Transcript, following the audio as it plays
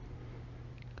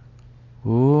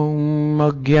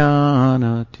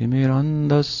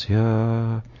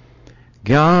Ajnanatimirandasya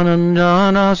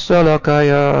Jnananjana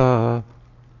Salakaya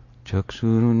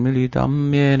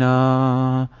Chakshurunmilitam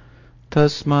Yena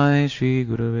Tasmai Shri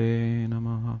Gurave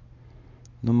Namaha.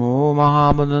 Namo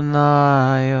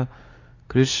Mahabodhanaya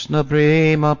Krishna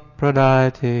Prema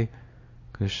Pradayate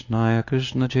Krishnaya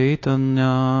Krishna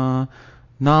Chaitanya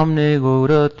Namne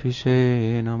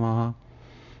Gauratvishe Namaha.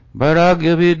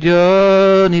 Vairagya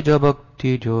Vidya Nija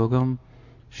Bhakti Yogam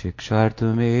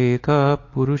Shikshartameka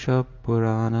Purusha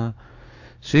Purana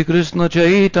Sri Krishna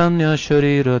Chaitanya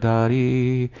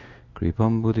Shariradhari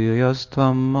Kripam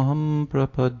Buddhayastvam Aham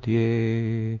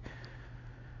Prapadye.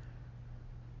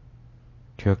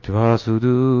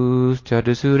 Tyaktvasudus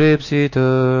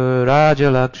Chatusuripsita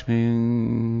Raja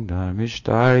Lakshmi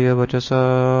Dharmishtarya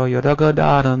Vachasa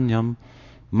Yadagadharanyam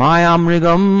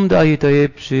Mayamrigam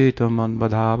Dahitayipsitam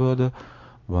Anbadhabad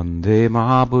Vande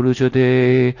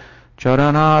Mahapurushate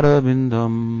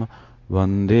Charanarabindam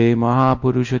Vande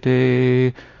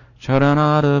Mahapurushate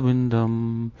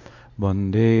Charanarabindam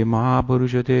Vande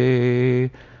Mahapurushate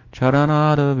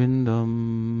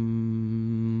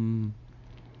Charanarabindam.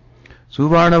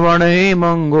 Suvarnavarne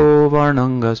mango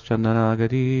varnangas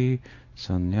chandanagati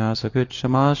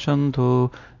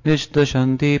sannyasakritshamashanto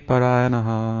nishdashanti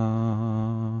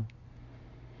parayanaha.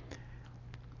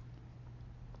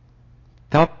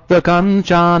 Tapta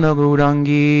kanchana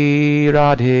gurangi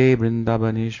radhe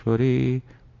vrindavaneshwari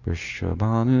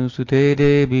vrishabhanu sute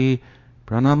devi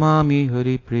pranamami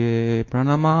haripriye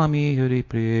pranamami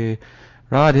haripriye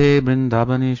radhe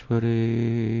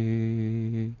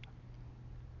vrindavaneshwari.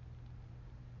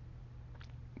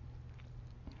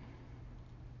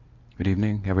 Good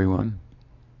evening, everyone.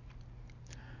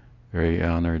 Very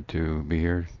honored to be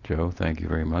here. Joe, thank you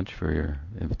very much for your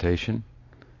invitation.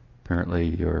 Apparently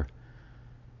you're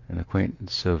an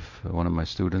acquaintance of one of my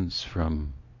students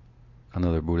from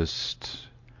another Buddhist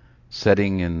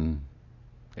setting in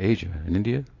Asia, in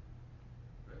India?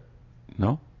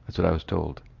 No? That's what I was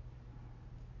told.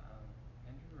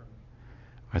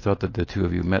 I thought that the two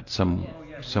of you met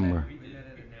somewhere.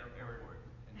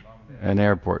 An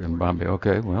airport in Bombay.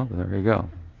 Okay, well, there you go.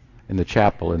 In the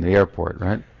chapel in the airport,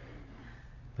 right?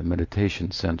 The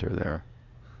meditation center there.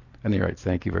 Anyway,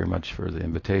 thank you very much for the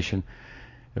invitation.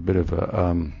 A bit of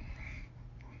a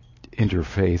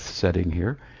interfaith setting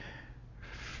here,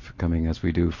 coming as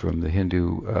we do from the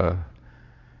Hindu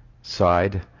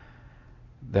side.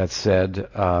 That said,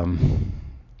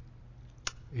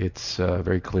 it's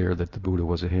very clear that the Buddha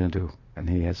was a Hindu, and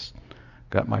he has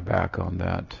got my back on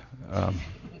that.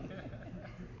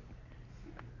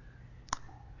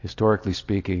 Historically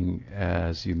speaking,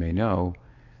 as you may know,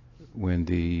 when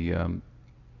the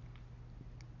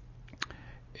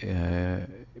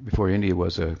before India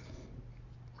was a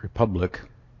republic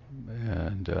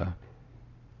and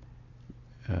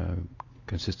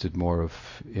consisted more of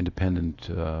independent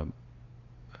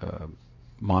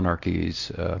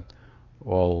monarchies,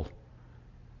 all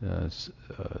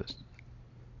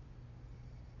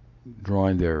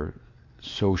drawing their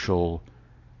social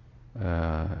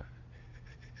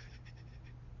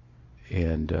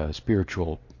and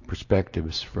spiritual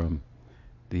perspectives from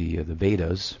the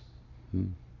Vedas.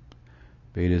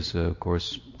 Vedas, of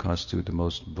course, constitute the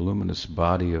most voluminous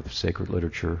body of sacred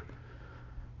literature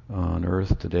on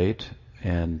earth to date,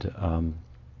 and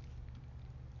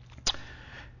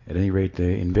at any rate,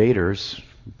 the invaders,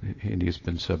 India's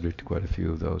been subject to quite a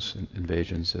few of those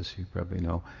invasions, as you probably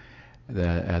know,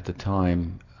 that at the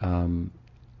time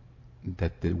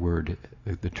that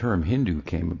the term Hindu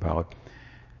came about,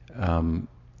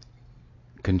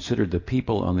 considered the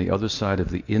people on the other side of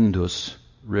the Indus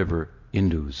River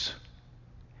Hindus,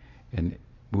 and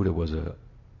Buddha was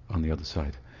on the other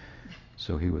side,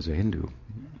 so he was a Hindu.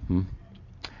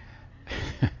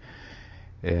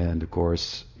 And of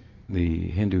course, the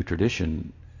Hindu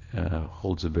tradition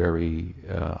holds a very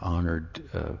honored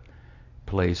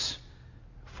place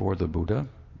for the Buddha,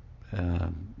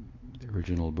 the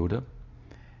original Buddha,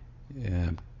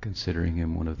 considering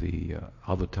him one of the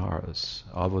avatars.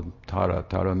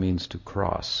 Tara means to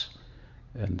cross,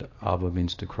 and ava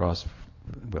means to cross,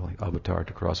 well, avatar,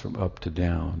 to cross from up to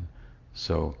down.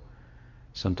 So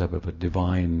some type of a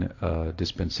divine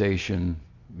dispensation,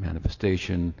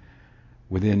 manifestation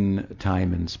within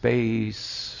time and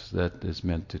space that is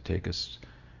meant to take us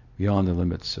beyond the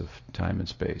limits of time and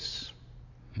space.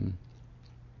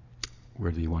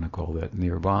 Whether you want to call that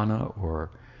nirvana, or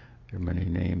there are many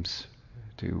names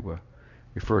to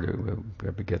refer to. We'll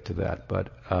probably get to that.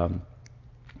 But at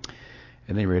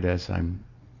any rate, as I'm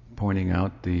pointing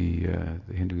out, the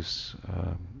Hindus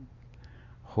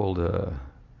hold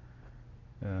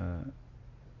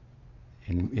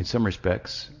in some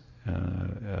respects,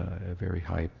 a very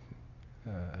high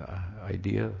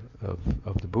idea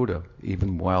of the Buddha,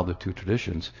 even while the two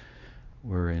traditions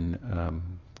were in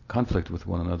conflict with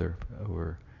one another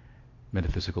over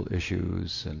metaphysical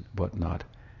issues and whatnot.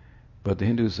 But the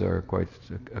Hindus are quite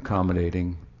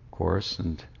accommodating, of course,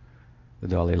 and the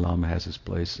Dalai Lama has his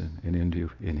place in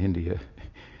India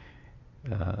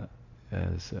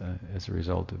as a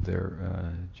result of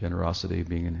their generosity,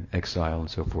 being in exile and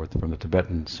so forth from the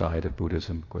Tibetan side of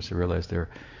Buddhism. Of course, I realize there are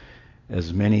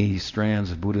as many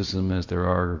strands of Buddhism as there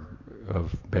are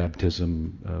of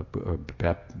baptism,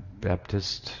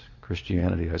 Baptist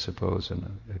Christianity, I suppose,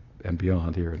 and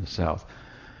beyond here in the South,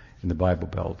 in the Bible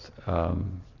Belt.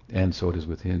 And so it is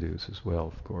with Hindus as well,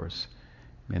 of course.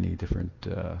 Many different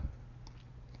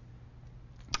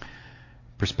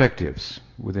perspectives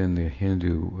within the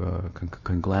Hindu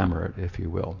conglomerate, if you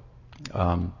will.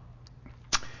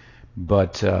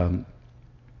 But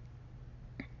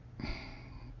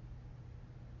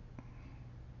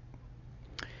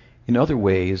in other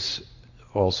ways,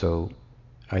 also,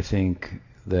 I think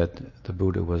that the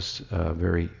Buddha was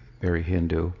very, very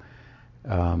Hindu.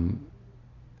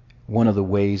 One of the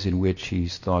ways in which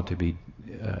he's thought to be,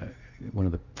 one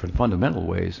of the fundamental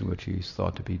ways in which he's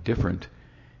thought to be different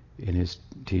in his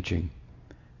teaching,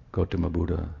 Gautama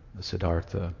Buddha,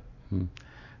 Siddhartha,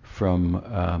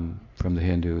 from the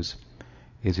Hindus,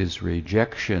 is his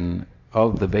rejection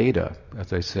of the Veda.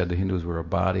 As I said, the Hindus were a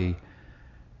body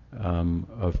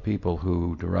of people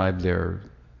who derived their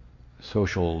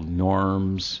social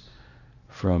norms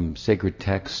from sacred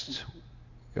texts,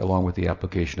 along with the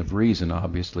application of reason,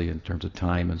 obviously, in terms of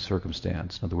time and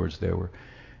circumstance. In other words,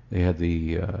 they had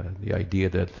the idea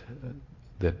that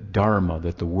dharma,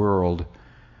 that the world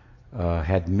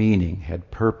had meaning,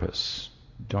 had purpose.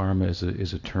 Dharma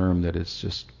is a term that is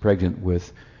just pregnant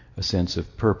with a sense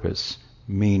of purpose,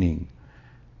 meaning.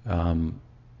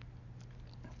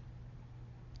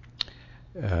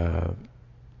 At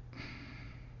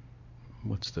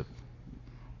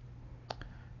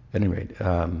any rate,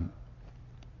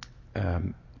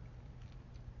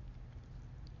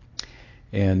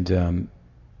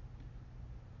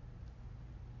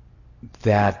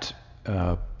 that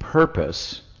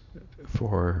purpose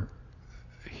for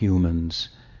humans,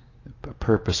 a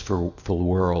purposeful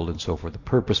world and so forth, the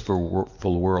purposeful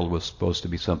world was supposed to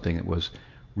be something that was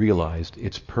realized,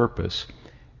 its purpose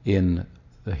in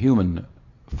the human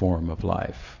form of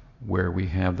life, where we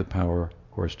have the power,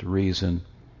 of course, to reason,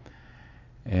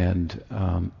 and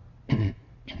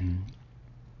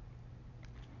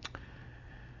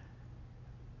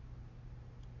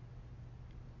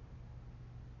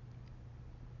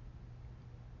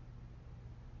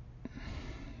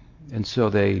and so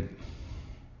they,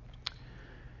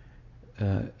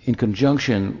 in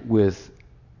conjunction with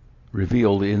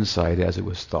revealed insight as it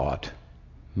was thought,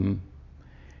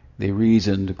 they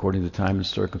reasoned according to time and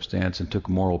circumstance and took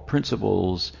moral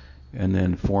principles and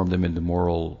then formed them into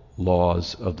moral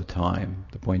laws of the time.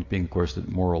 The point being, of course, that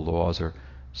moral laws are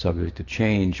subject to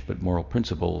change, but moral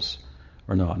principles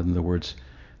are not. In other words,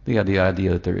 they had the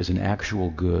idea that there is an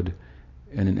actual good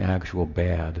and an actual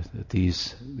bad, that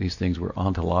these things were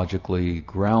ontologically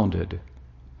grounded,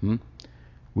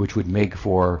 which would make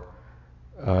for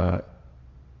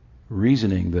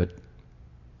reasoning that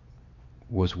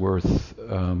was worth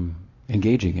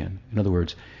engaging in. In other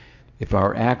words, if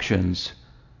our actions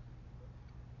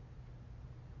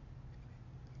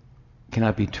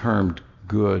cannot be termed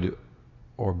good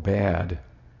or bad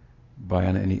by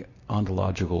any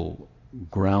ontological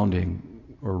grounding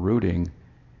or rooting,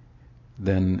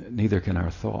 then neither can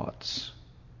our thoughts.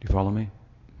 Do you follow me?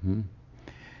 In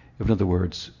other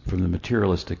words, from the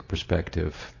materialistic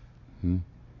perspective,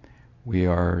 we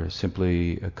are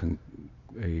simply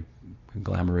a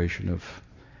conglomeration of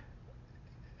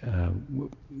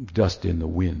dust in the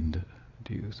wind,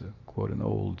 to use an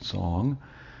old song,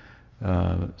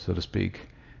 so to speak,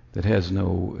 that has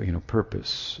no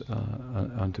purpose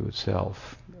unto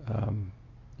itself.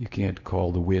 You can't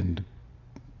call the wind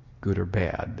good or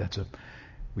bad.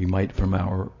 We might, from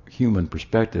our human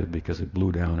perspective, because it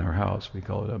blew down our house, we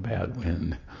call it a bad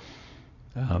wind.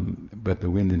 But the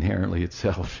wind inherently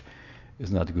itself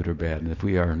is not good or bad. And if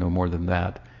we are no more than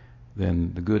that,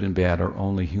 then the good and bad are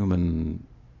only human,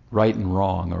 right and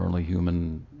wrong are only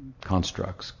human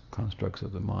constructs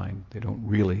of the mind. They don't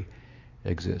really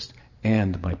exist.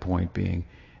 And my point being,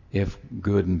 if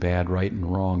good and bad, right and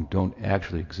wrong don't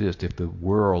actually exist, if the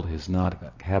world does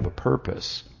not have a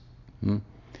purpose,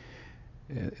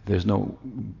 there's no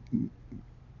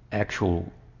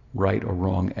actual right or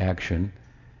wrong action,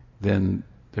 then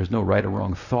there's no right or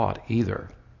wrong thought either.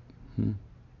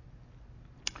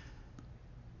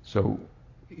 So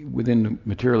within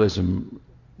materialism,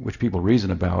 which people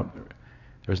reason about,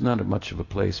 there's not much of a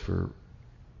place for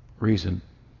reason,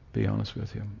 to be honest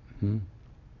with you.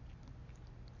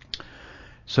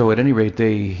 So at any rate,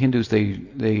 Hindus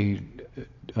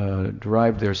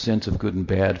derived their sense of good and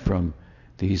bad from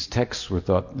these texts. They're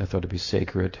thought to be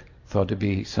sacred, thought to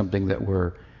be something that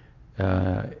were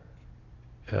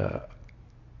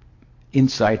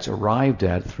insights arrived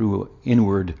at through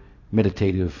inward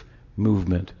meditative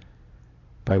movement,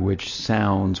 by which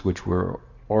sounds which were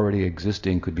already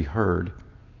existing could be heard.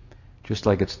 Just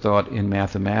like it's thought in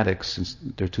mathematics, since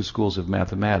there are two schools of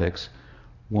mathematics,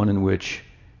 one in which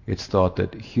it's thought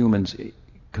that humans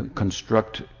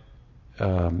construct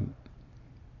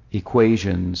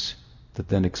equations that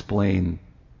then explain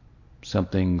some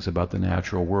things about the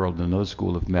natural world. And another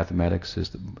school of mathematics is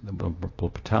the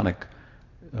Platonic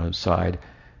side,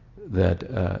 that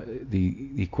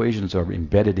the equations are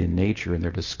embedded in nature and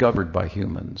they're discovered by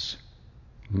humans.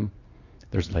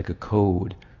 There's like a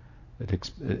code that's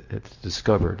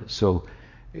discovered. So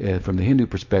from the Hindu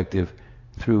perspective,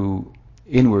 through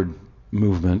inward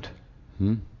movement,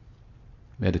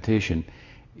 meditation,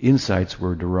 insights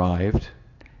were derived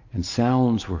and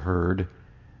sounds were heard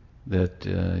that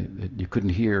you couldn't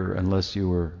hear unless you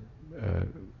were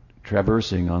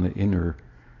traversing on the inner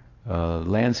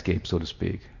landscape, so to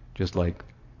speak. Just like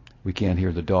we can't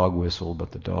hear the dog whistle,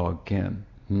 but the dog can.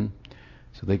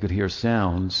 So they could hear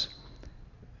sounds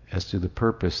as to the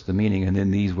purpose, the meaning, and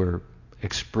then these were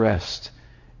expressed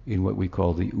in what we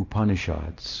call the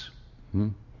Upanishads.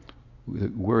 The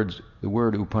word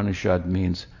Upanishad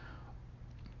means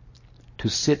to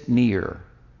sit near,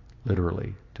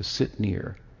 literally, to sit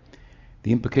near.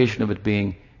 The implication of it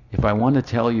being, if I want to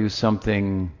tell you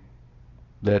something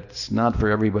that's not for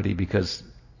everybody because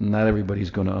not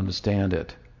everybody's going to understand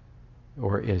it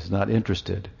or is not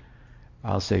interested,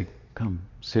 I'll say, come,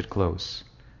 sit close,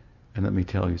 and let me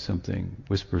tell you something,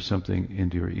 whisper something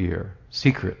into your ear.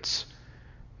 Secrets.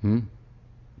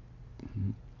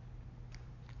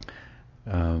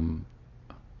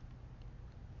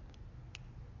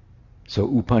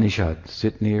 So Upanishad,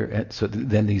 sit near. So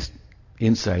then these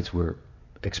insights were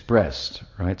expressed,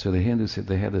 right? So the Hindus,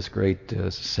 they had this great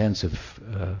sense of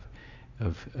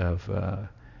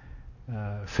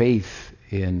faith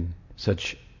in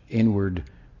such inward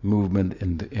movement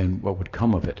and what would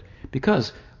come of it,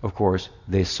 because, of course,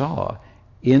 they saw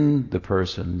in the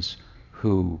persons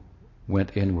who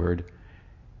went inward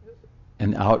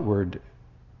an outward,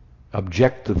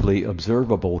 objectively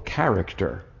observable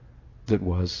character that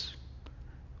was,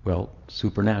 well,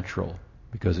 supernatural,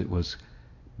 because it was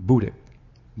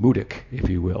Buddhic, if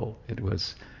you will. It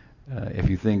was, if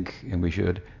you think, and we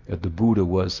should, that the Buddha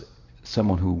was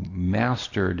someone who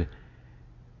mastered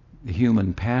the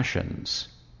human passions,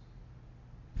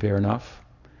 fair enough?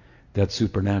 That's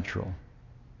supernatural,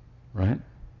 right?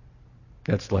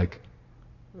 That's like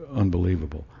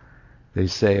unbelievable. They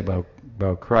say about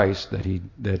Christ that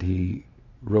he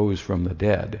rose from the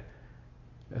dead,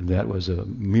 and that was a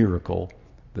miracle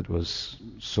that was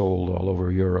sold all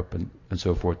over Europe and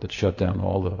so forth, that shut down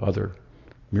all the other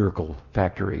miracle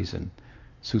factories and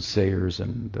soothsayers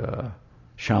and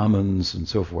shamans and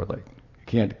so forth. Like, you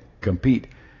can't compete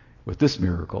with this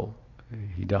miracle.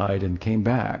 He died and came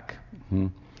back.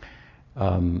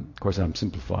 Of course, I'm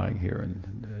simplifying here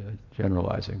and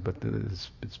generalizing, but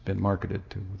it's been marketed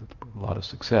to with a lot of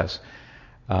success.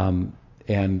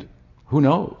 And who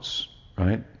knows,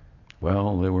 right?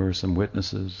 Well, there were some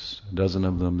witnesses, a dozen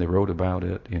of them. They wrote about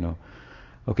it,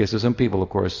 Okay, so some people, of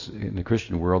course, in the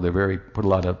Christian world, they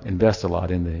invest a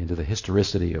lot into the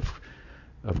historicity of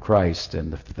Christ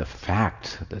and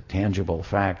the tangible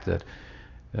fact that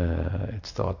it's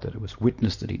thought that it was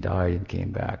witnessed that he died and came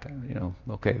back.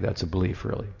 Okay, that's a belief,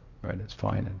 really, right? It's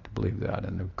fine to believe that,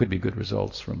 and there could be good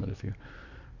results from it if you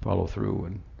follow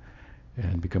through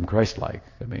and become Christ-like.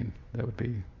 I mean, that would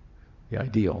be the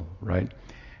ideal, right?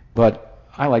 But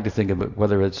I like to think of it,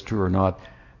 whether it's true or not,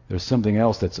 there's something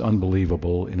else that's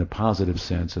unbelievable in a positive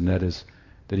sense, and that is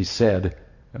that he said,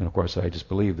 and of course I just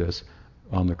believe this,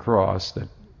 on the cross, that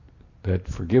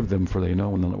forgive them for they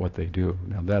know not what they do.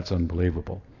 Now that's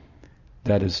unbelievable.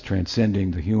 That is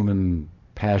transcending the human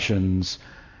passions.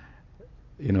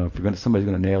 If somebody's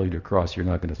going to nail you to a cross, you're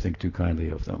not going to think too kindly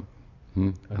of them,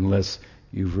 unless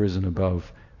you've risen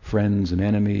above friends and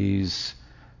enemies,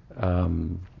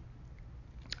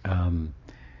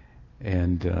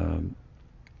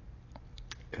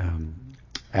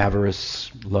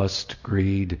 avarice, lust,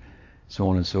 greed, so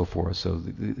on and so forth. So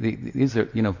these are,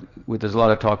 there's a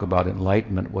lot of talk about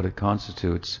enlightenment, what it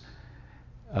constitutes.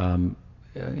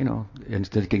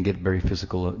 and it can get very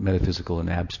physical, metaphysical, and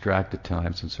abstract at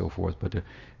times, and so forth. But to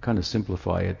kind of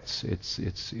simplify it,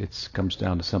 it's comes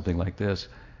down to something like this: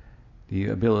 the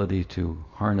ability to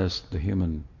harness the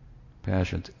human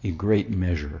passions in great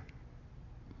measure.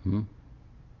 Hmm?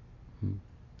 Hmm?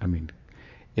 I mean,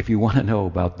 if you want to know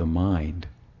about the mind,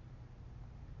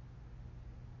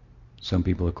 some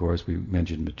people, of course, we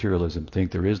mentioned materialism,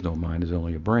 think there is no mind, there's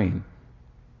only a brain.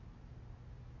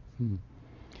 Hmm.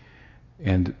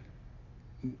 And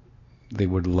they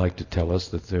would like to tell us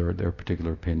that their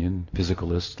particular opinion,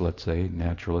 physicalists, let's say,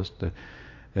 naturalists,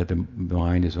 that the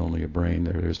mind is only a brain.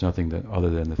 There's nothing other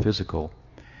than the physical.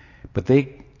 But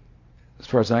they, as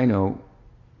far as I know,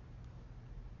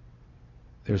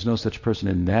 there's no such person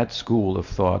in that school of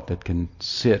thought that can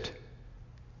sit,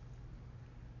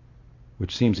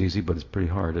 which seems easy, but it's pretty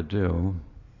hard to do.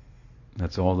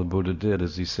 That's all the Buddha did,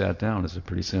 is he sat down. It's a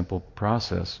pretty simple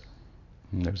process.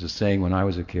 And there's a saying when I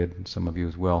was a kid, and some of you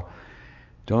as well,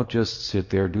 don't just sit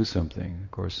there, do something.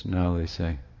 Of course, now they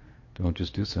say, don't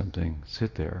just do something,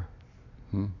 sit there.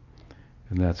 And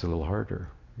that's a little harder,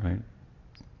 right?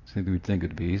 So we'd think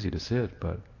it'd be easy to sit,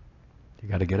 but you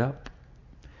got to get up.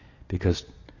 Because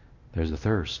there's a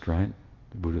thirst, right?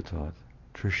 The Buddha taught.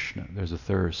 Trishna, there's a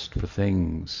thirst for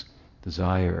things,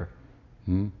 desire.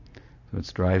 So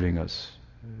it's driving us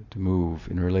to move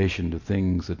in relation to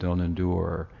things that don't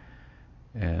endure.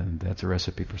 And that's a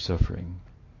recipe for suffering.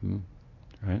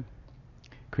 Right?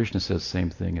 Krishna says the same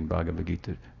thing in Bhagavad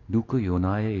Gita. Dukkha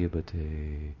yonaya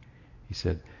evate. He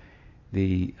said,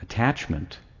 the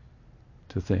attachment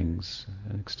to things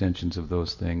and extensions of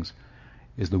those things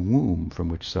is the womb from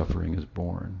which suffering is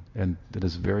born. And it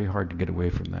is very hard to get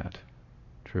away from that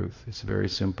truth. It's very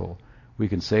simple. We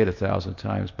can say it 1,000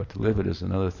 times, but to live it is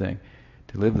another thing.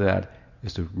 To live that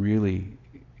is to really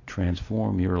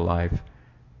transform your life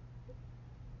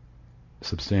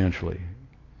substantially.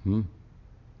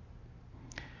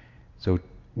 So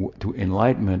to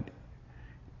enlightenment,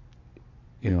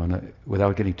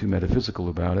 without getting too metaphysical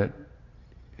about it,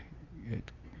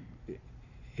 it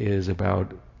is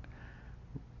about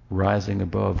rising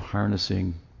above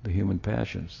harnessing the human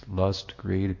passions, lust,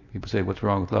 greed. People say, "What's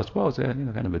wrong with lust?" Well, it's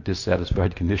kind of a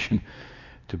dissatisfied condition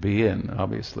to be in,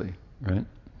 obviously, right?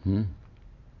 You've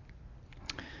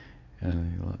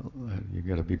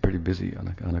got to be pretty busy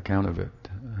on account of it.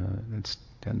 It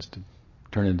tends to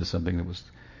turn into something that was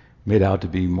made out to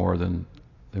be more than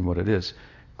what it is.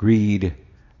 Greed.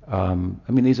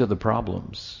 These are the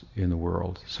problems in the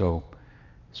world. So,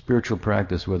 spiritual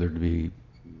practice, whether it be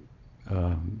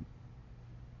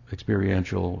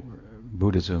experiential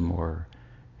Buddhism or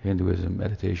Hinduism,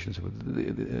 meditations,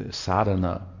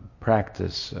 sadhana,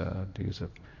 practice, to use a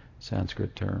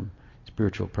Sanskrit term,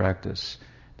 spiritual practice,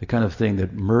 the kind of thing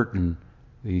that Merton,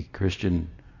 the Christian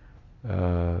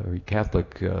or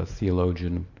Catholic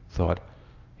theologian, thought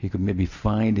he could maybe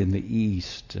find in the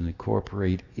East and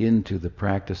incorporate into the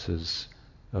practices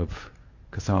of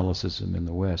Catholicism in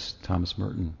the West. Thomas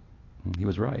Merton, he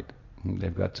was right.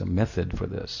 They've got some method for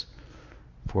this,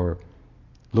 for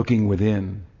looking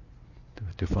within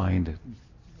to find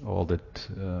all that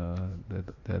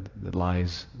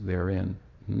lies therein,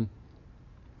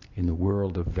 in the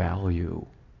world of value,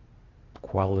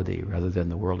 quality, rather than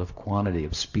the world of quantity,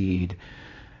 of speed,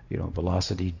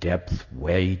 velocity, depth,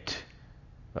 weight,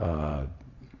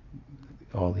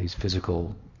 all these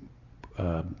physical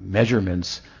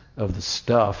measurements of the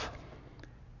stuff.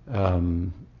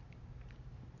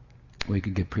 We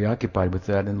could get preoccupied with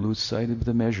that and lose sight of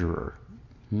the measurer.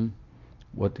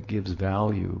 What gives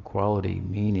value, quality,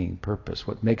 meaning, purpose?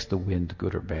 What makes the wind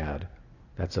good or bad?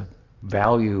 That's a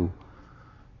value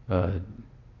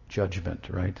judgment,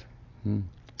 right?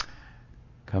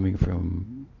 Coming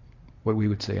from what we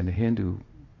would say in the Hindu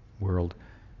world,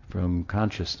 from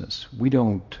consciousness. We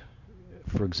don't,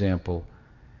 for example,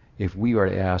 if we are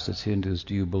asked as Hindus,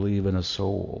 do you believe in a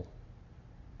soul?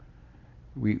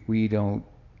 We don't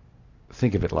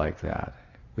think of it like that.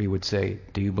 We would say,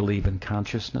 do you believe in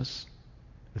consciousness?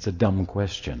 It's a dumb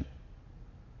question.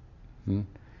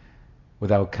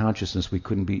 Without consciousness, we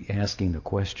couldn't be asking the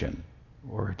question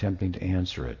or attempting to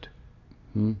answer it.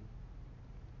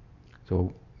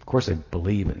 So, of course, I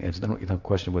believe in it. It's not a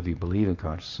question of whether you believe in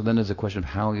consciousness. So then there's a question of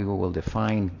how you will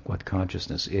define what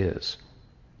consciousness is.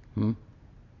 Right?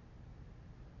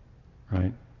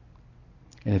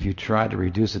 And if you try to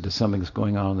reduce it to something that's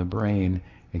going on in the brain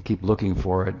and keep looking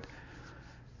for it,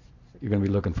 you're going to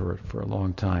be looking for it for a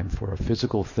long time. For a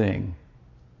physical thing,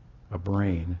 a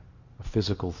brain, a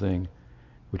physical thing,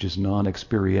 which is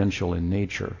non-experiential in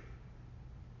nature.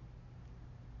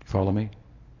 Follow me?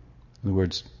 In other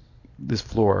words, this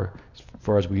floor, as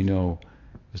far as we know,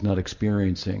 is not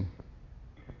experiencing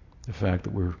the fact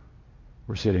that we're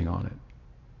sitting on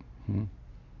it.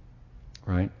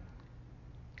 Right?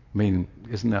 I mean,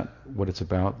 isn't that what it's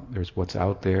about? There's what's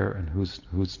out there, and who's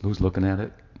looking at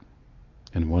it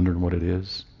and wondering what it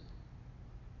is,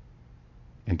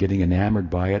 and getting enamored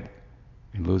by it,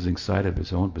 and losing sight of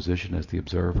his own position as the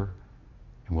observer,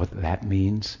 and what that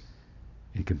means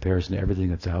in comparison to everything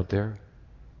that's out there,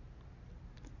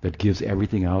 that gives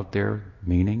everything out there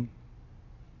meaning,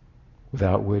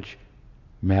 without which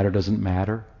matter doesn't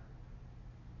matter.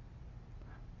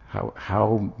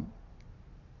 How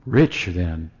rich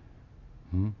then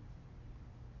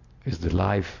is the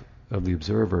life of the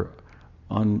observer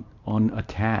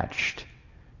unattached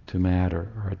to matter.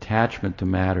 Our attachment to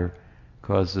matter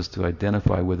causes us to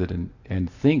identify with it and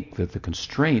think that the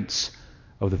constraints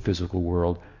of the physical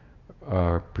world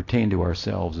pertain to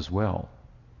ourselves as well.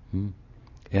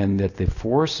 And that the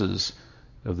forces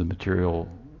of the material,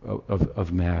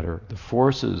 of matter, the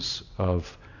forces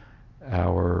of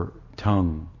our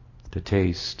tongue to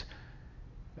taste,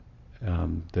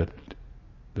 that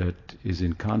is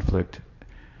in conflict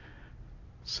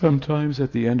sometimes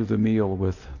at the end of the meal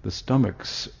with the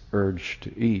stomach's urge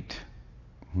to eat.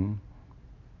 The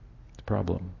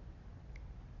problem.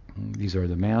 These are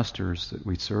the masters that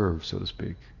we serve, so to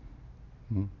speak.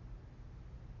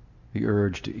 The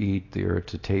urge to eat, the urge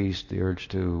to taste, the urge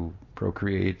to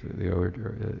procreate, the urge,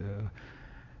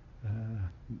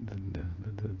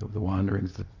 the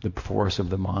wanderings, the force of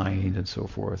the mind, and so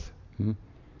forth.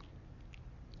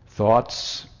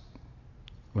 Thoughts,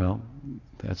 well,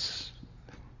 that's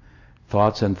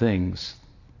thoughts and things.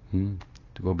 To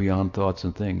go beyond thoughts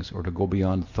and things, or to go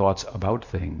beyond thoughts about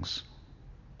things,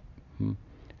 and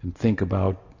think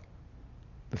about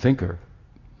the thinker,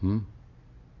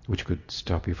 which could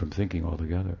stop you from thinking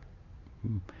altogether,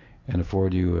 and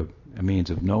afford you a means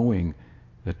of knowing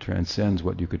that transcends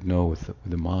what you could know with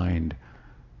the mind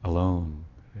alone,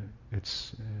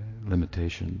 its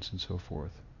limitations and so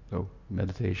forth. So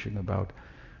meditation about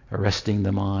arresting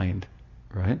the mind,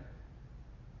 right?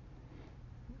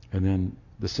 And then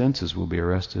the senses will be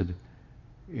arrested,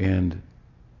 and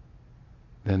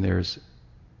then there's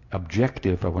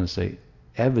objective, I want to say,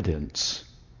 evidence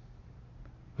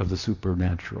of the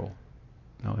supernatural.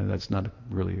 Now, that's not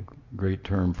really a great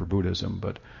term for Buddhism,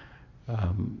 but if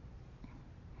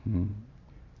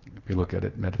you look at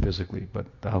it metaphysically, but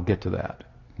I'll get to that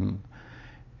in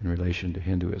relation to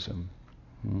Hinduism.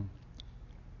 In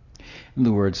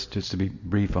other words, just to be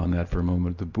brief on that for a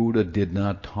moment, the Buddha did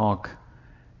not talk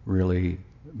really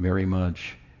very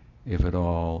much, if at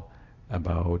all,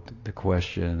 about the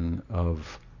question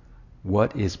of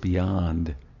what is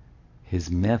beyond his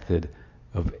method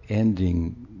of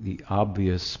ending the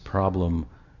obvious problem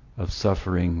of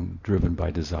suffering driven by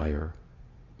desire.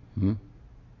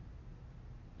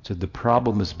 So the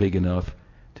problem is big enough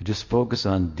to just focus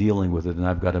on dealing with it, and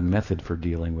I've got a method for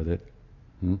dealing with it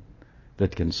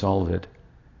that can solve it.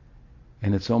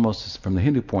 And it's almost, from the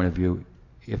Hindu point of view,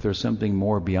 if there's something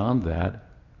more beyond that,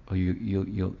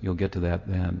 you'll get to that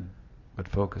then. But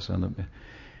focus on them.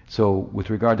 So with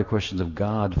regard to questions of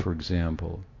God, for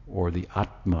example, or the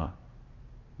Atma,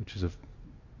 which is a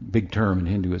big term in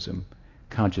Hinduism,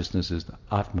 consciousness is the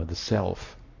Atma, the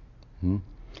self.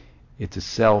 It's a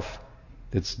self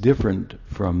that's different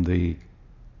from the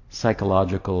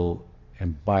psychological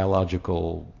and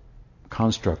biological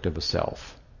construct of a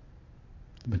self.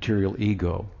 The material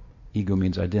ego. Ego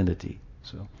means identity.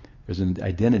 So there's an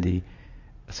identity,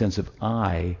 a sense of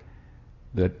I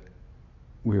that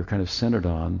we're kind of centered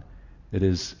on, that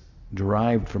is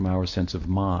derived from our sense of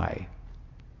my.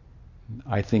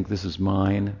 I think this is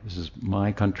mine, this is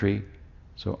my country,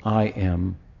 so I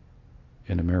am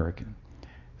an American.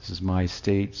 This is my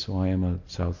state, so I am a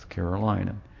South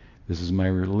Carolinian. This is my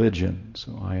religion,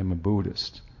 so I am a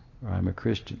Buddhist, or I'm a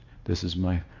Christian. This is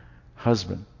my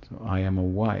husband, so I am a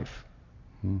wife.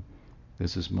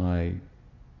 This is my...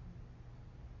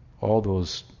 all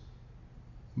those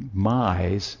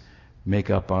my's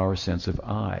make up our sense of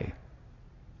I.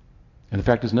 And the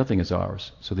fact is, nothing is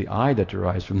ours. So the I that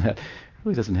derives from that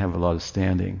really doesn't have a lot of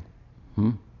standing.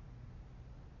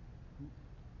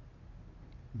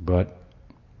 But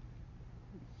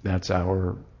that's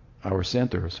our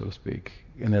center, so to speak.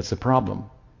 And that's the problem.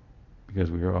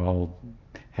 Because we all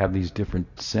have these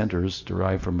different centers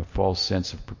derived from a false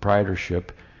sense of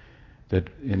proprietorship that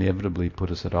inevitably put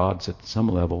us at odds at some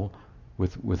level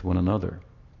with one another.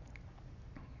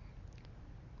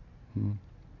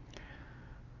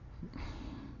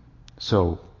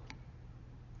 So,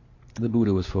 the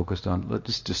Buddha was focused on, let's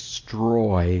just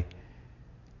destroy,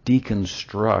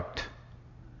 deconstruct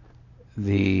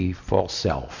the false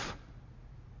self.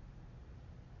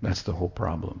 That's the whole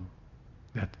problem.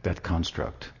 That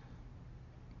construct.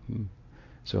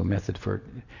 So a method for,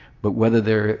 but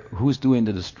whether who's doing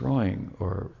the destroying,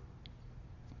 or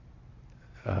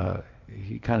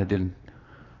he kind of didn't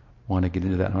want to get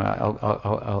into that.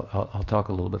 I'll talk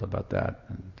a little bit about that.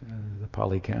 And, the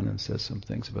Pali Canon says some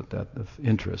things about that of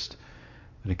interest,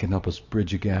 and it can help us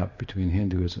bridge a gap between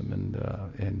Hinduism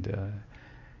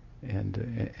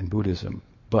and Buddhism.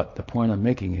 But the point I'm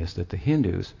making is that the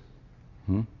Hindus,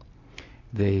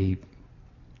 they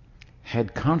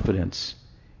had confidence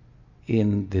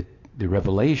in the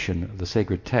revelation of the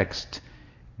sacred text,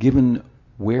 given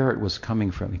where it was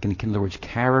coming from. In other words,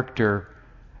 character,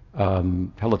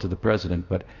 tell it to the president,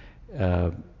 but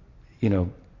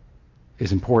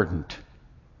is important.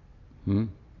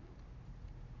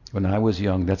 When I was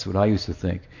young, that's what I used to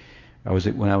think.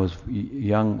 When I was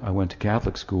young, I went to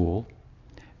Catholic school,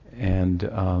 and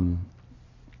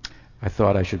I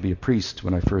thought I should be a priest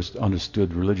when I first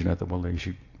understood religion. I thought, well, I'm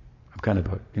kind of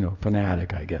a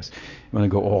fanatic, I guess. I'm going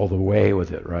to go all the way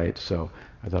with it, right? So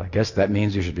I thought, I guess that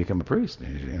means you should become a priest.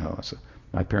 So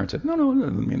my parents said, no, it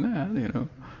doesn't mean that.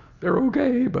 They're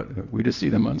okay, but we just see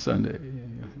them on Sunday.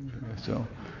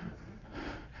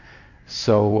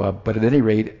 So, but at any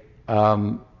rate,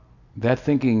 that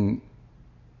thinking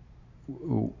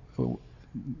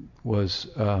was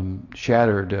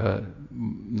shattered,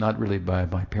 not really by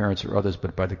my parents or others,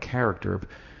 but by the character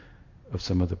of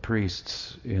some of the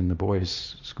priests in the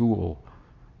boys' school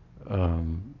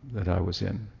that I was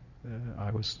in.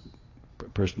 I was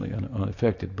personally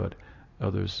unaffected, but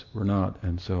others were not,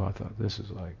 and so I thought, this is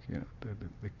like, you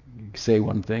say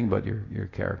one thing, but your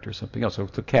character is something else. So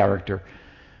the character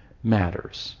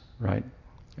matters, right?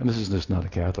 And this is just not a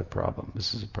Catholic problem.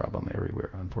 This is a problem everywhere,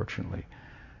 unfortunately.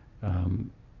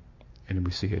 And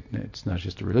we see it, it's not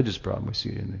just a religious problem, we see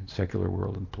it in the secular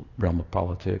world and realm of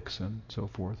politics and so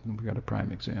forth, and we got a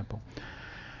prime example.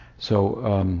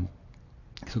 So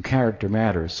character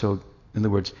matters. So in other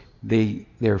words,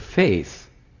 their faith,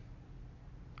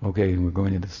 okay, and we're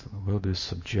going into this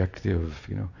subjective,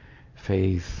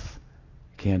 faith,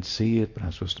 can't see it, but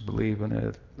I'm supposed to believe in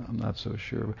it, I'm not so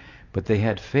sure. But they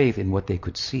had faith in what they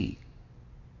could see.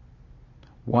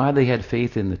 Why they had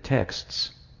faith in the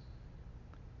texts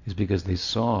is because they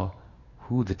saw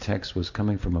who the text was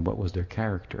coming from and what was their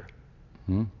character.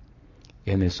 And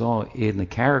they saw in the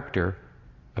character,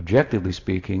 objectively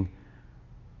speaking,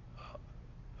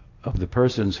 of the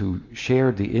persons who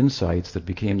shared the insights that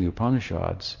became the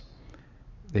Upanishads,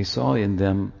 they saw in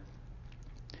them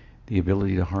the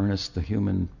ability to harness the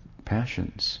human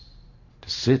passions, to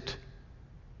sit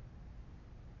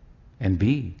and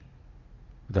be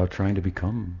without trying to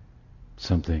become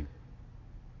something.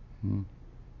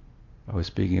 I was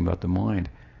speaking about the mind.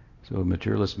 So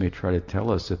materialists may try to tell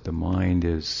us that the mind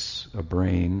is a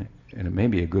brain, and it may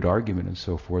be a good argument and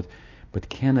so forth, but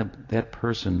can that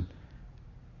person,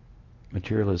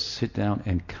 materialist, sit down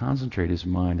and concentrate his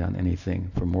mind on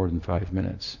anything for more than 5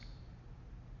 minutes?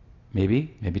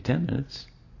 Maybe 10 minutes,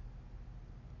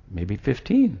 maybe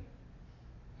 15.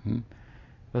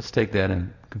 Let's take that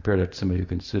and compare that to somebody who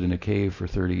can sit in a cave for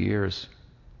 30 years.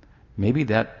 Maybe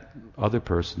that other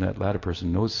person, that latter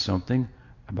person, knows something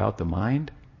about the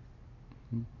mind,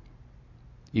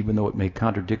 even though it may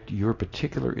contradict your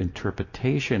particular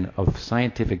interpretation of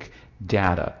scientific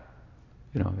data.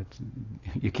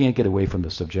 You can't get away from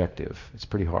the subjective. It's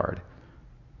pretty hard.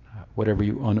 Whatever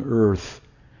you unearth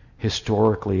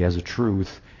historically as a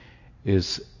truth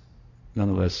is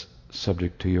nonetheless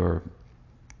subject to your,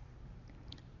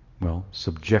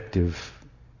 subjective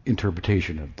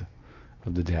interpretation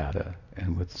of the data,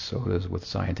 and so does with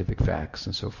scientific facts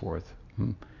and so forth.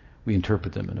 We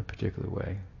interpret them in a particular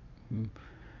way. And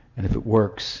if it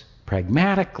works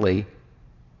pragmatically,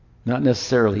 not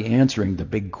necessarily answering the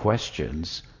big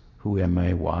questions, who am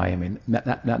I, why,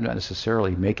 not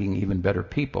necessarily making even better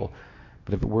people,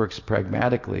 but if it works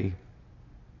pragmatically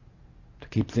to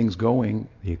keep things going,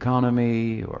 the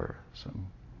economy or some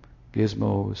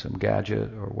gizmo, some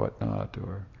gadget or whatnot,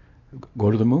 or go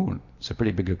to the moon. It's a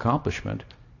pretty big accomplishment.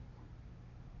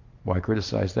 Why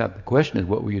criticize that? The question is,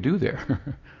 what will you do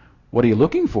there? What are you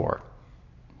looking for?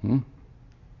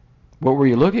 What were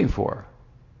you looking for?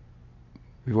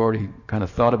 We've already kind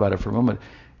of thought about it for a moment.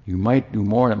 You might do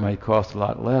more and it might cost a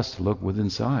lot less to look within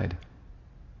inside.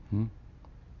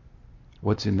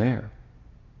 What's in there?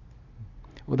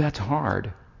 Well, that's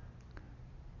hard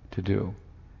to do.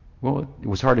 Well, it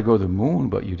was hard to go to the moon,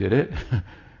 but you did it.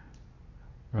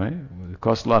 Right? It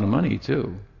cost a lot of money,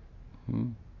 too.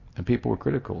 And people were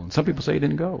critical. And some people say you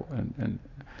didn't go.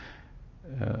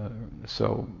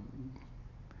 So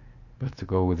But to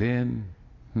go within,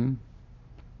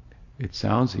 it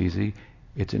sounds easy.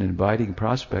 It's an inviting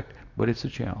prospect, but it's a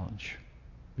challenge.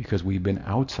 Because we've been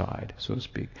outside, so to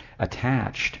speak,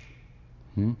 attached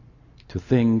to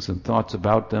things and thoughts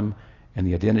about them and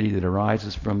the identity that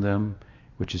arises from them,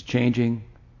 which is changing.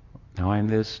 Now I'm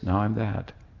this, now I'm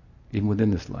that. Even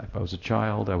within this life. I was a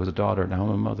child, I was a daughter, now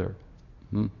I'm a mother.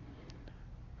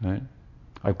 Right?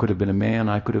 I could have been a man,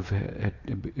 I could have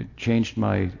changed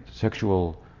my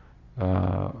sexual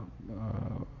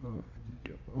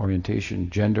orientation,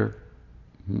 gender.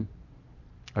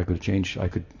 I could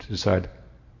decide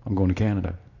I'm going to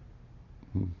Canada.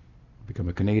 Become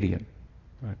a Canadian.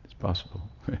 Right? It's possible.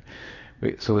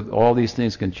 So all these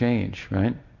things can change,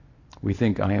 right? We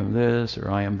think I am this or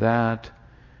I am that.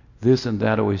 This and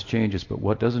that always changes, but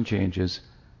what doesn't change is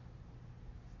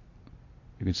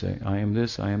you can say, I am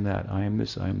this, I am that, I am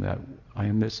this, I am that, I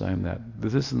am this, I am that.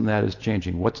 This and that is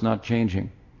changing. What's not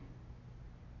changing?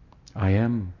 I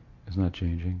am is not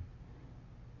changing.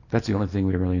 That's the only thing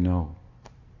we really know,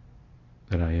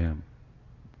 that I am.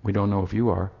 We don't know if you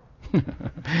are,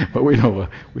 but we know.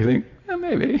 We think,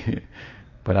 maybe,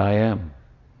 but I am.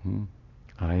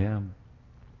 I am.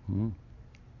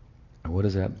 What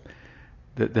is that?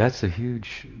 That's a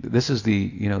huge. This is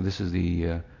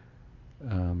the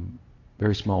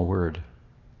very small word,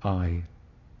 I.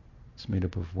 It's made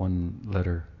up of one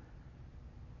letter.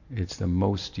 It's the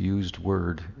most used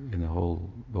word in the whole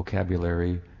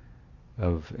vocabulary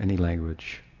of any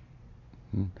language,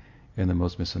 and the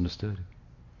most misunderstood.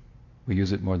 We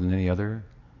use it more than any other,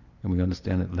 and we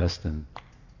understand it less than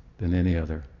any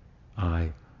other.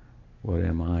 I. What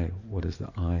am I? What is the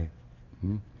I?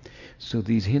 So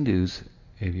these Hindus,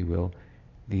 if you will,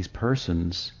 these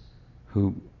persons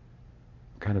who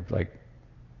kind of like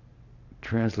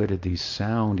translated these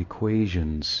sound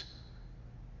equations,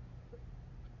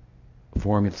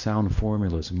 sound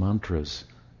formulas, mantras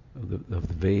of the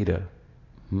Veda.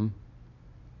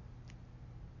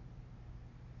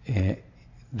 And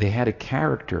they had a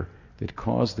character that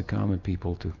caused the common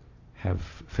people to have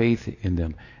faith in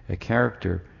them, a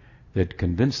character that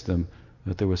convinced them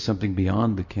that there was something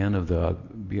beyond the ken of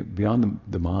beyond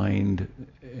the mind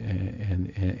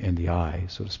and the eye,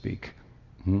 so to speak,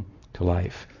 to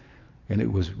life. And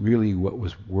it was really what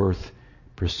was worth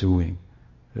pursuing.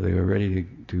 They were ready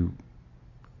to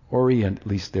orient at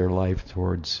least their life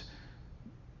towards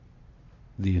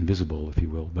the invisible, if you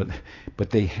will. But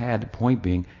they had, point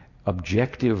being,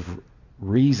 objective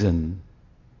reason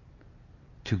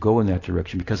to go in that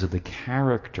direction because of the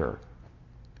character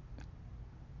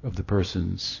of the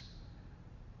persons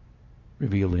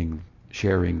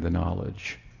sharing the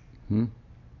knowledge.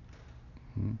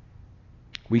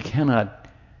 We cannot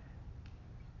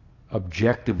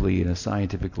objectively in a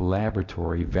scientific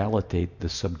laboratory validate the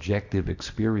subjective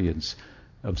experience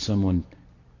of someone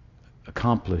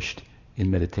accomplished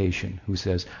in meditation who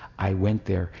says, I went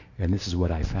there and this is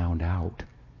what I found out.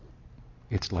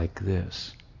 It's like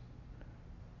this.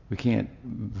 We can't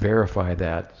verify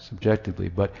that subjectively,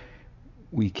 but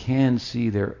we can see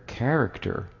their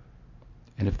character.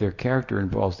 And if their character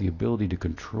involves the ability to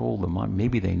control the mind,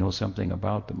 maybe they know something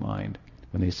about the mind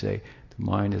when they say, the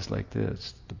mind is like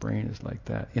this, the brain is like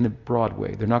that, in a broad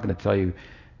way. They're not going to tell you,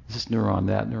 this neuron,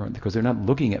 that neuron, because they're not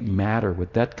looking at matter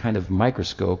with that kind of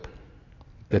microscope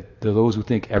that those who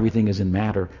think everything is in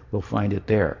matter will find it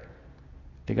there.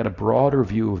 They got a broader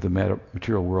view of the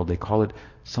material world. They call it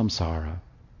samsara.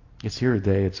 It's here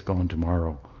today, it's gone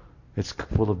tomorrow. It's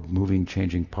full of moving,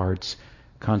 changing parts,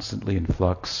 constantly in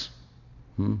flux.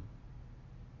 We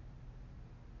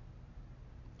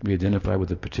identify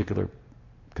with a particular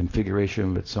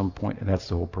configuration at some point, and that's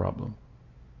the whole problem.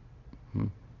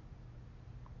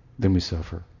 Then we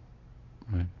suffer.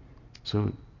 Right?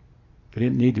 So they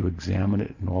didn't need to examine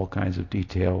it in all kinds of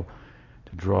detail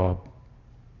to draw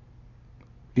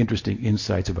interesting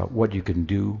insights about what you can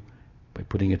do by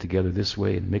putting it together this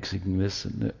way and mixing this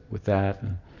and with that,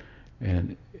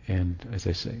 and as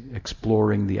I say,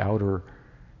 exploring the outer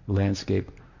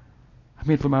landscape. I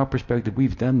mean, from our perspective,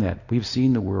 we've done that. We've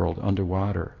seen the world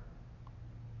underwater.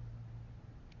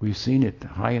 We've seen it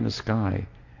high in the sky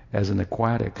as an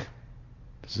aquatic.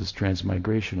 This is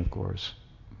transmigration, of course.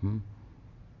 A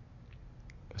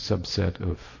subset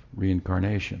of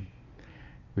reincarnation.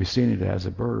 We've seen it as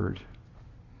a bird.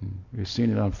 We've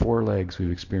seen it on 4 legs.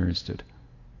 We've experienced it.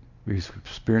 We've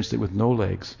experienced it with no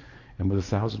legs and with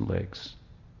 1,000 legs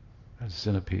as a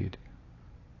centipede.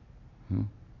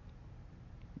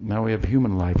 Now we have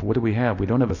human life. What do we have? We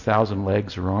don't have 1,000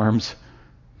 legs or arms.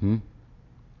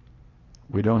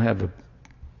 We don't have the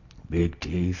big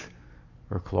teeth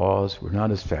or claws. We're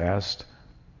not as fast.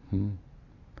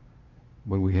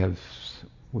 But we have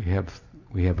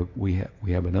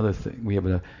another thing. We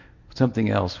have something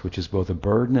else, which is both a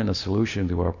burden and a solution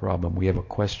to our problem. We have a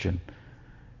question,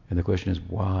 and the question is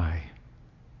why?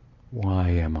 Why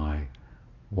am I?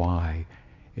 Why?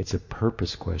 It's a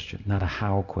purpose question, not a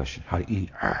how question. How to eat?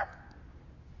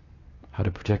 How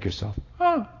to protect yourself?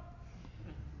 And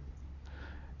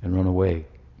run away,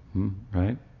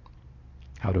 right?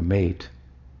 How to mate?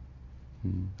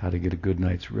 How to get a good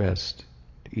night's rest?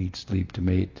 To eat, sleep, to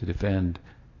mate, to defend.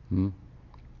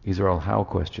 These are all how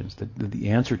questions. The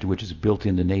answer to which is built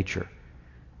into nature.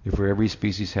 If every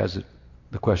species has it,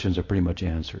 the questions are pretty much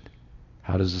answered.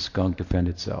 How does a skunk defend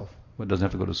itself? Well, it doesn't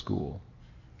have to go to school.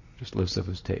 Just lifts up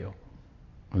his tail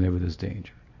whenever there's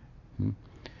danger.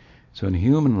 So in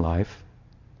human life,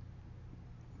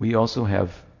 we also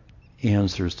have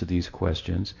answers to these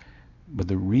questions, but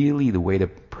the way to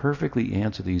perfectly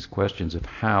answer these questions of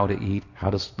how to eat, how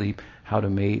to sleep, how to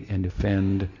mate and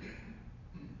defend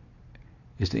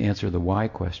is to answer the why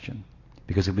question.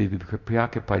 Because if we be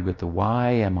preoccupied with the why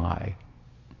am I,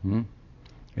 and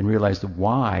realize the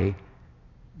why,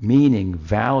 meaning,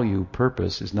 value,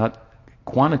 purpose, is not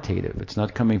quantitative. It's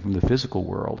not coming from the physical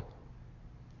world.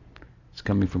 It's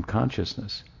coming from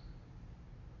consciousness.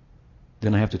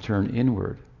 Then I have to turn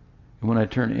inward. And when I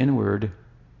turn inward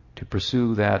to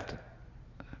pursue that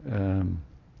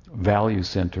value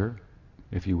center,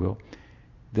 if you will,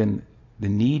 then the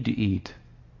need to eat,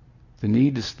 the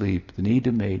need to sleep, the need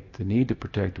to mate, the need to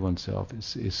protect oneself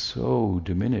is so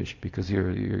diminished because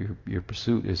your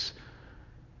pursuit is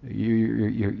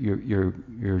you're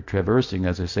traversing,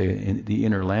 as I say, in the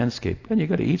inner landscape, and you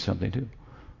got to eat something too,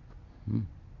 and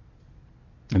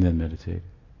then meditate.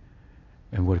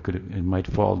 And it might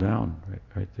fall down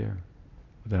right there,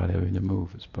 without having to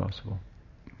move as possible.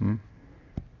 You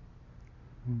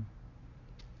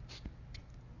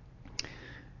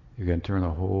can turn the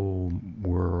whole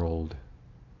world.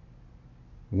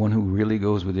 One who really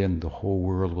goes within, the whole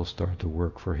world will start to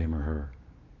work for him or her.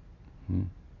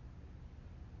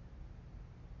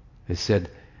 They said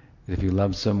that if you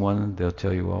love someone, they'll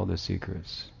tell you all their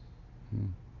secrets. You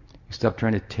stop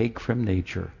trying to take from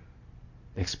nature,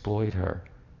 exploit her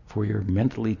for your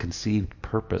mentally conceived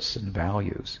purpose and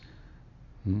values.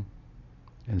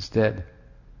 Instead,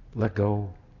 let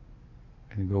go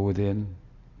and go within.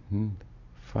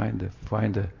 Find a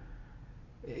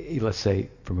let's say,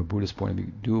 from a Buddhist point of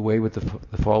view, do away with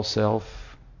the false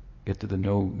self, get to the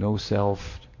no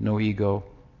self, no ego.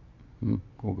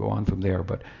 We'll go on from there,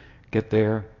 but get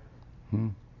there.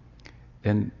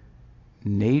 And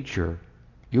nature,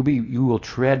 you will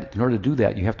tread. In order to do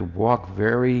that, you have to walk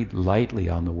very lightly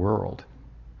on the world,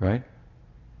 right?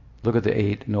 Look at the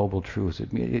 8 Noble Truths.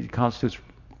 It constitutes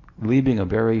leaving a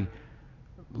very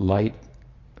light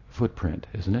footprint,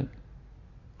 isn't it,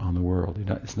 on the world?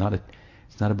 It's not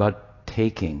about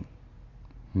taking,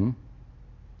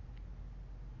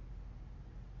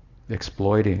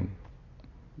 exploiting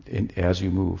as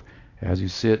you move. As you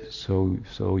sit, so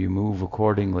you move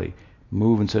accordingly.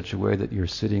 Move in such a way that your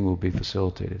sitting will be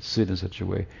facilitated. Sit in such a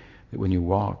way that when you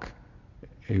walk,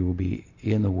 you will be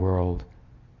in the world,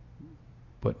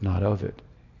 but not of it.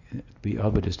 To be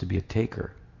of it is to be a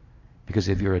taker. Because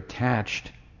if you're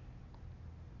attached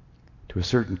to a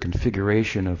certain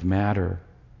configuration of matter,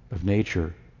 of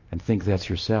nature, and think that's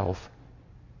yourself,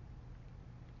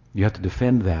 you have to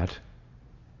defend that.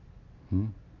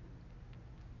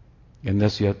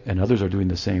 And others are doing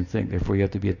the same thing. Therefore, you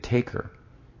have to be a taker.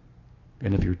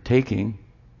 And if you're taking,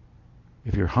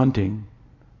 if you're hunting,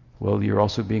 well, you're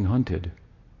also being hunted.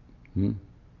 You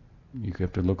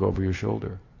have to look over your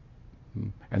shoulder.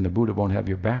 And the Buddha won't have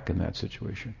your back in that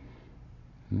situation.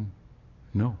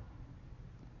 No.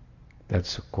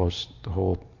 That's, of course, the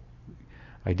whole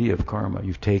idea of karma.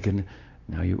 You've taken,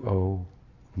 now you owe.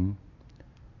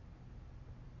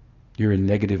 You're in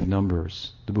negative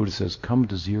numbers. The Buddha says, come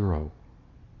to zero.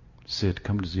 Sit,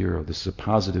 come to zero. This is a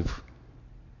positive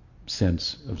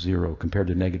sense of zero compared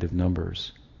to negative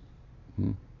numbers.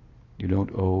 You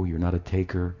don't owe, you're not a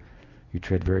taker. You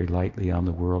tread very lightly on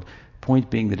the world. Point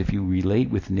being that if you relate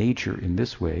with nature in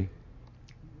this way,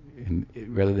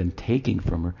 rather than taking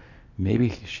from her, maybe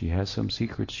she has some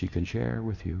secrets she can share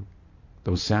with you.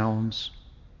 Those sounds,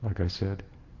 like I said.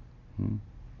 From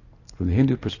the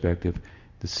Hindu perspective,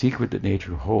 the secret that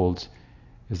nature holds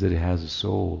is that it has a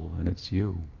soul, and it's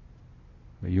you,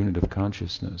 a unit of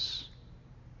consciousness.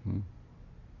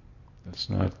 That's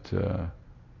not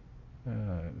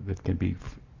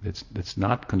that's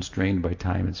not constrained by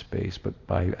time and space, but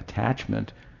by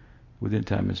attachment within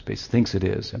time and space. Thinks it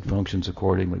is and functions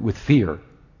accordingly with fear,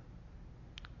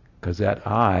 because that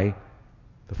I,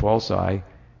 the false I,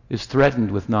 is threatened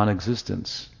with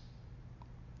non-existence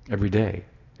every day,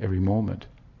 every moment.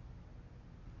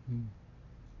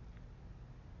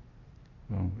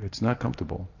 Well, it's not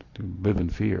comfortable to live in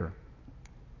fear.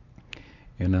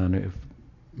 And on a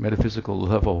metaphysical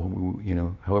level,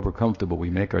 however comfortable we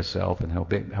make ourselves and how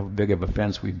big of a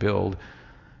fence we build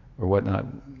or whatnot,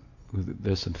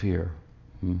 there's some fear.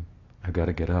 I've got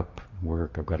to get up,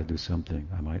 work. I've got to do something.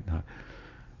 I might not.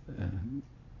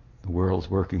 The world's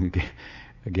working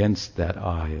against that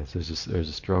I. There's a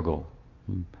struggle.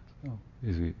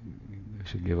 We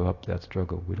should give up that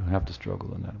struggle. We don't have to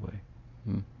struggle in that way.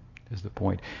 Is the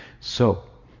point. So,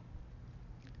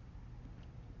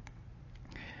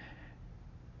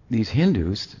 these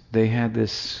Hindus, they had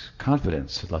this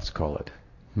confidence, let's call it,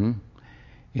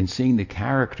 in seeing the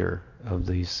character of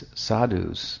these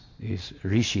sadhus, these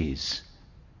rishis.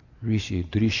 Rishi,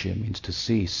 drishya means to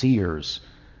see, seers.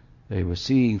 They were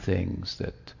seeing things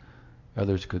that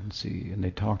others couldn't see, and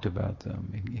they talked about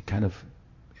them.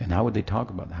 And how would they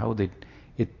talk about them?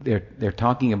 They're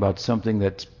talking about something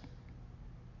that's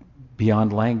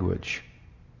beyond language.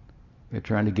 They're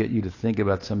trying to get you to think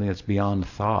about something that's beyond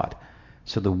thought.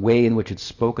 So the way in which it's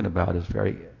spoken about is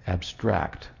very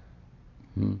abstract.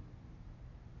 It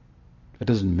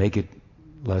doesn't make it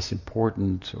less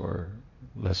important or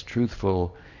less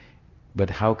truthful, but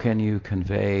how can you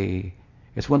convey...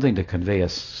 It's one thing to convey a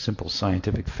simple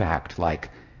scientific fact, like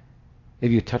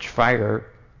if you touch fire,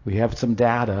 we have some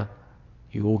data,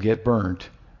 you will get burnt,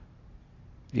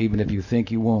 even if you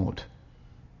think you won't.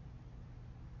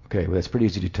 Okay, well, that's pretty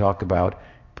easy to talk about,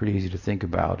 pretty easy to think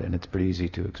about, and it's pretty easy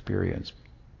to experience.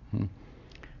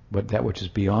 But that which is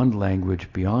beyond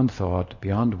language, beyond thought,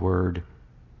 beyond word,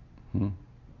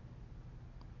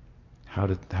 how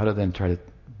to then try to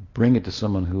bring it to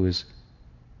someone who is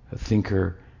a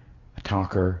thinker, a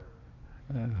talker,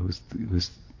 who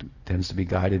tends to be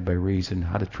guided by reason,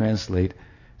 how to translate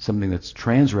something that's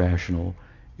transrational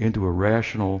into a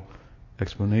rational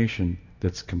explanation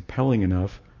that's compelling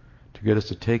enough to get us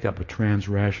to take up a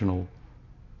transrational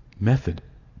method,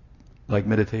 like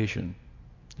meditation.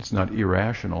 It's not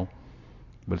irrational,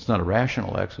 but it's not a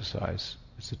rational exercise.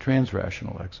 It's a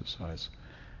transrational exercise.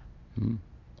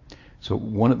 So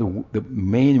one of the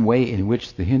main way in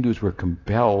which the Hindus were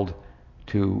compelled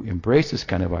to embrace this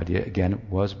kind of idea, again,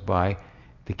 was by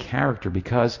the character,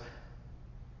 because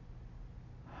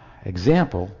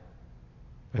example,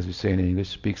 as we say in English,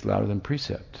 speaks louder than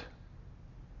precept.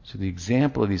 So the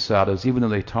example of these sadhus, even though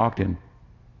they talked in,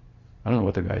 I don't know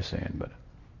what the guy's saying, but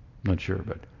I'm not sure,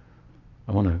 but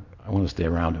I want to stay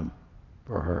around him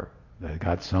or her. They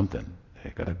got something.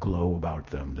 They got a glow about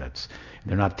them.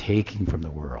 They're not taking from the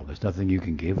world. There's nothing you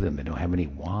can give them. They don't have any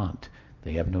want.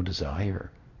 They have no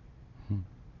desire.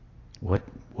 What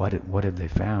have they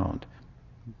found?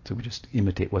 So we just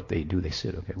imitate what they do. They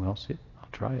sit. Okay, well, sit. I'll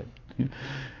try it.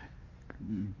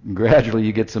 Gradually,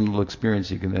 you get some little experience.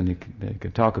 You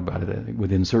can talk about it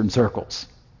within certain circles,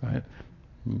 right?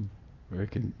 Where you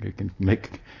can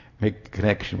make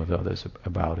connection with others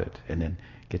about it, and then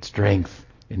get strength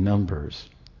in numbers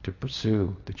to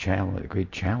pursue the challenge, the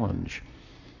great challenge,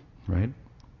 right?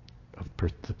 Of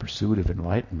the pursuit of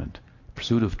enlightenment,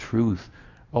 pursuit of truth,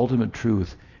 ultimate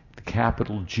truth, the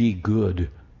capital G good,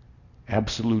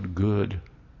 absolute good,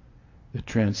 that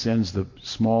transcends the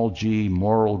small g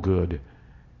moral good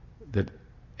that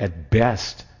at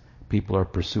best people are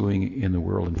pursuing in the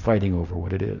world and fighting over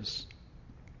what it is.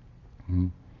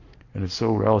 And it's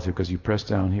so relative, because you press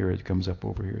down here, it comes up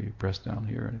over here. You press down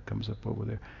here, and it comes up over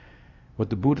there. What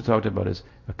the Buddha talked about is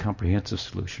a comprehensive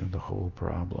solution of the whole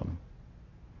problem.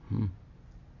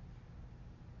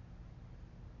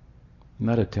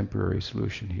 Not a temporary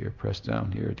solution here. Press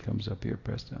down here, it comes up here.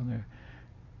 Press down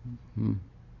there.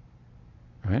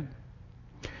 Right?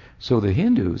 So the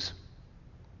Hindus,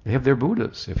 they have their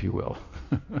Buddhas, if you will.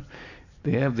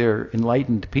 They have their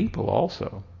enlightened people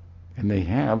also. And they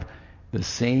have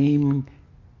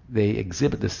they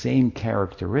exhibit the same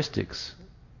characteristics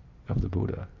of the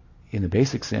Buddha, in the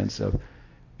basic sense of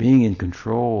being in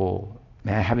control,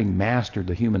 having mastered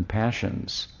the human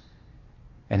passions.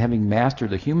 And having mastered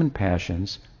the human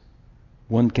passions,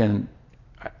 one can,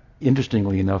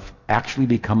 interestingly enough, actually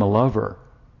become a lover.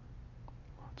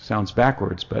 Sounds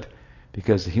backwards, but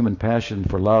because the human passion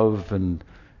for love and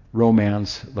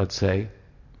romance, let's say,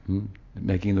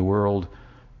 making the world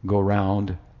go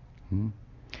round.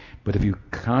 But if you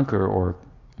conquer or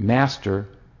master,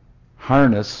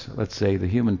 harness, let's say, the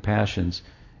human passions,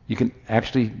 you can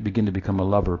actually begin to become a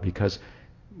lover, because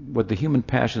what the human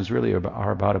passions really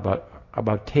are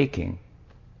about taking.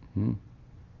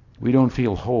 We don't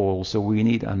feel whole, so we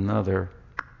need another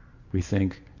we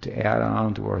think, to add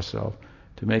on to ourselves,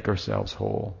 to make ourselves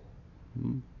whole.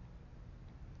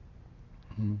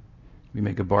 We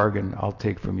make a bargain. I'll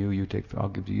take from you, I'll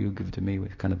give to you, give it to me.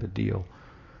 It's kind of a deal,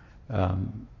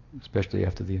 especially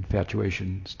after the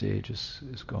infatuation stage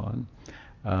is gone.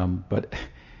 But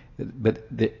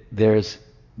there's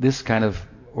this kind of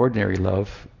ordinary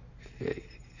love.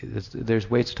 There's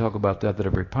ways to talk about that are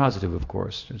very positive, of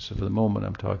course. And so for the moment,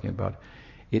 I'm talking about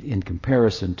it in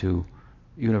comparison to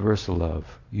universal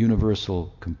love,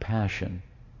 universal compassion.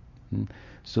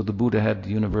 So the Buddha had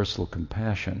universal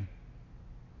compassion.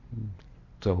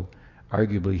 So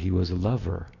arguably he was a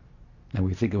lover. And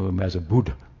we think of him as a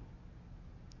Buddha,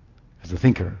 as a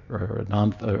thinker, or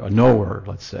a knower,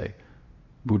 let's say.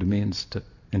 Buddha means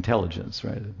intelligence,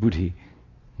 right? Buddhi,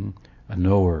 a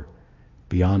knower,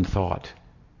 beyond thought,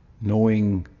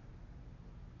 knowing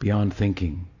beyond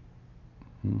thinking.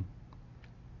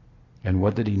 And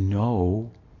what did he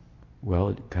know? Well,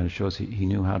 it kind of shows he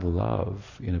knew how to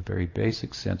love in a very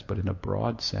basic sense, but in a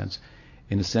broad sense,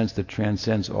 in a sense that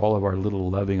transcends all of our little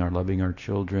loving our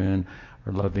children,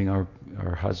 our loving our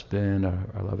husband,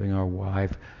 our loving our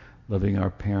wife, loving our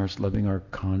parents, loving our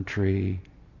country,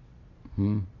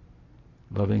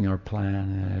 loving our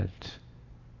planet.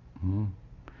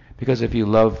 Because if you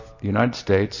love the United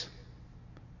States,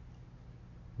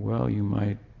 well, you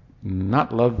might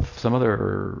not love some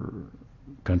other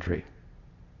country.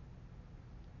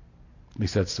 At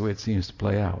least that's the way it seems to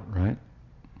play out, right?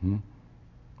 I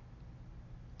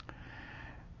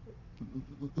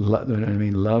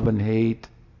mean, love and hate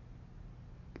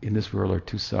in this world are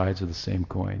two sides of the same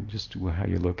coin, just how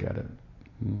you look at it.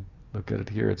 Look at it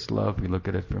here, it's love. We look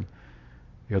at it from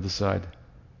the other side,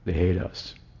 they hate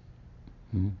us.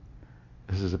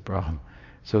 This is a problem.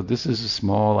 So this is a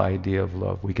small idea of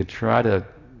love. We could try to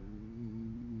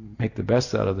make the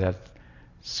best out of that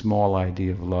small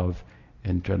idea of love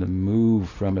and try to move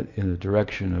from it in the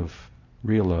direction of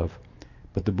real love.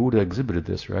 But the Buddha exhibited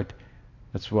this, right?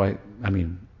 That's why,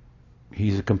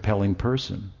 he's a compelling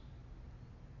person.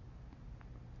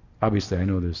 Obviously, I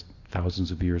know there's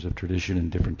thousands of years of tradition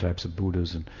and different types of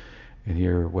Buddhas, and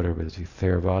here, whatever, is he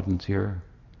Theravadins here?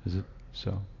 Is it?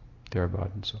 So,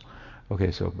 Theravadins. So,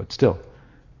 okay, but still,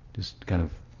 just kind of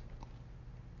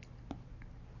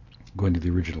going to the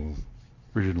original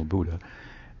Buddha.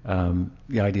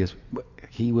 The idea is,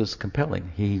 he was compelling.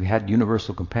 He had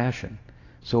universal compassion.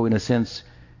 So in a sense,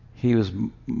 he was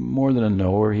more than a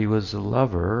knower, he was a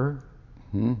lover.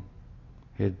 He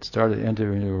had started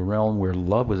entering into a realm where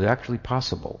love was actually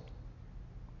possible.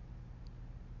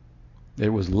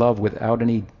 There was love without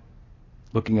any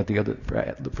looking at the other.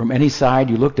 From any side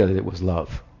you looked at it, it was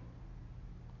love.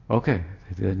 Okay,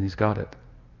 then he's got it.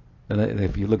 And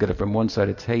if you look at it from one side,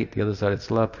 it's hate, the other side,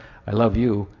 it's love. I love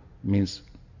you means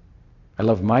I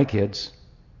love my kids.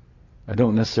 I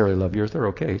don't necessarily love yours. They're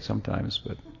okay sometimes,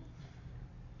 but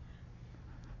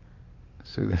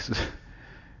so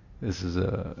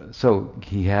so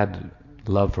he had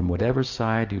love from whatever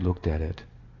side you looked at it.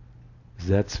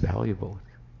 That's valuable.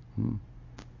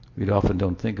 We often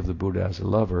don't think of the Buddha as a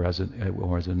lover,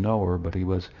 or as a knower, but he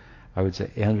was, I would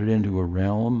say, entered into a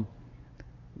realm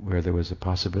where there was a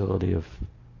possibility of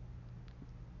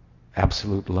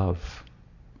absolute love.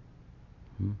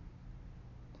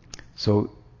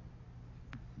 So,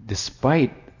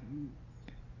 despite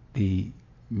the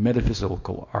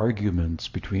metaphysical arguments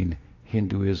between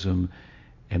Hinduism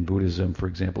and Buddhism, for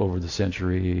example, over the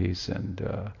centuries, and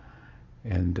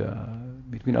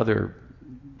between other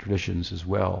traditions as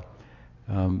well,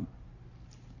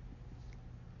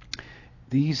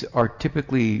 these are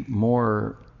typically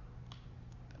more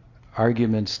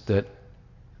arguments that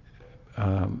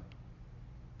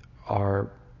are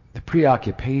the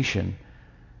preoccupation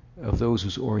of those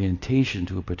whose orientation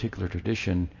to a particular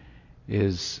tradition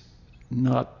is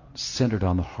not centered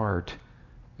on the heart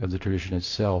of the tradition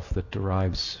itself, that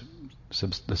derives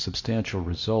the substantial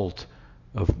result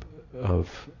of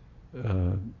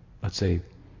let's say,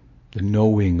 the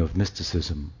knowing of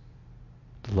mysticism,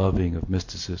 the loving of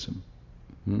mysticism.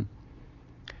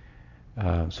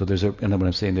 So and when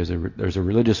I'm saying there's a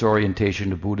religious orientation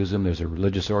to Buddhism, there's a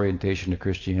religious orientation to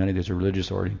Christianity, there's a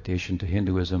religious orientation to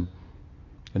Hinduism,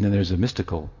 and then there's a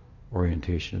mystical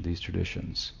orientation of these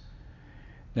traditions.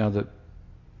 Now,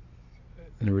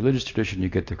 in a religious tradition, you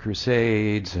get the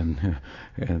Crusades and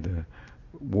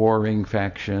warring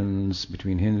factions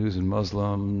between Hindus and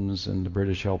Muslims, and the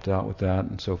British helped out with that,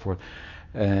 and so forth,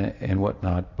 and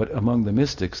whatnot. But among the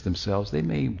mystics themselves, they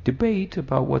may debate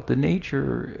about what the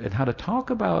nature and how to talk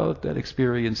about that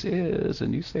experience is,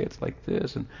 and you say it's like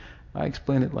this, and I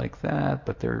explain it like that,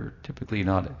 but they're typically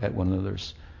not at one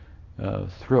another's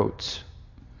throats.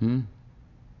 Hmm?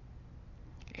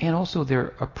 And also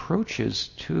their approaches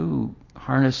to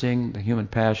harnessing the human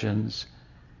passions,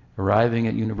 arriving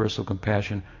at universal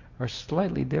compassion, are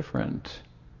slightly different.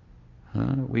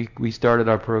 We started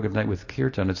our program tonight with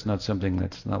kirtan. It's not something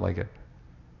that's not like a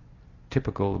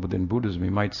typical within Buddhism.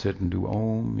 You might sit and do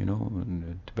Om,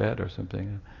 in Tibet or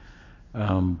something.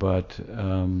 But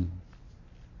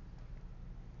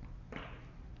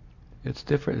it's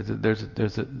different.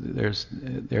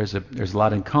 There's a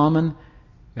lot in common,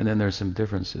 and then there's some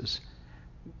differences.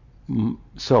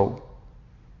 So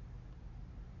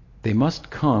they must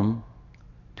come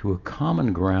to a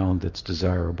common ground that's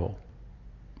desirable,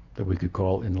 that we could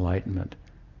call enlightenment.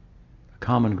 A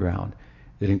common ground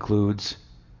that includes,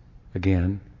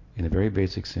 again, in a very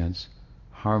basic sense,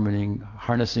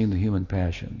 harnessing the human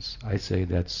passions. I say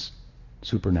that's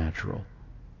supernatural.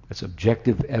 That's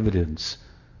objective evidence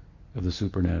of the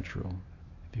supernatural.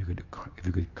 If you could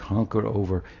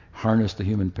harness the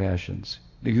human passions,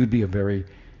 you'd be a very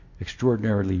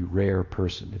extraordinarily rare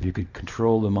person. If you could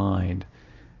control the mind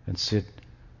and sit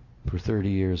for 30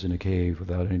 years in a cave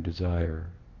without any desire,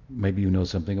 maybe you know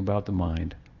something about the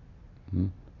mind,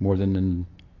 more than in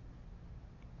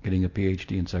getting a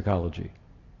PhD in psychology.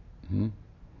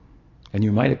 And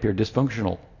you might appear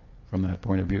dysfunctional from that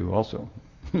point of view also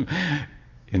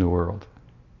in the world.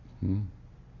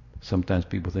 Sometimes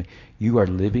people think you are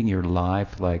living your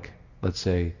life like, let's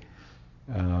say,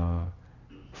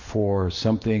 for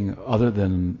something other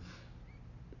than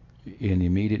in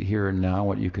immediate here and now,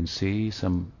 what you can see.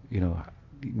 You're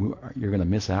going to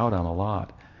miss out on a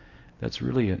lot. That's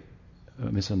really a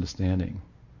misunderstanding.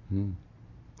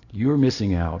 You're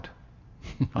missing out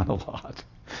on a lot.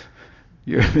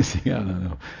 You're missing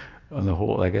out on the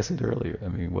whole. Like I said earlier, I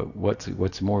mean,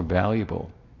 what's more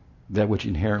valuable? That which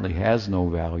inherently has no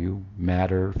value,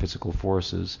 matter, physical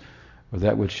forces, or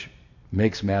that which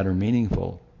makes matter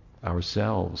meaningful,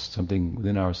 ourselves, something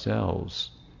within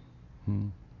ourselves,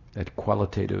 that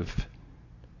qualitative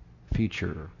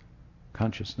feature,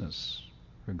 consciousness,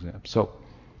 for example.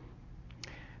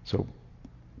 So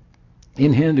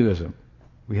in Hinduism,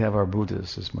 we have our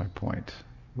Buddhas, is my point.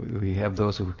 We have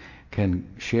those who can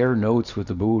share notes with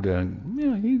the Buddha,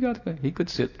 and he could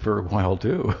sit for a while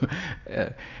too,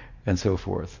 and so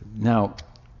forth. Now,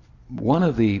 one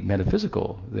of the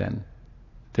metaphysical then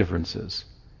differences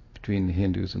between the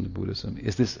Hindus and the Buddhism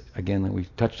is this, again, that we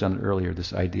touched on it earlier,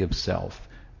 this idea of self.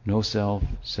 No self,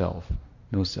 self,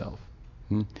 no self.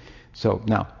 So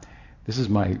now, this is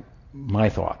my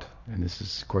thought, and this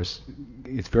is, of course,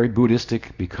 it's very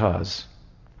Buddhistic because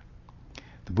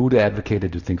the Buddha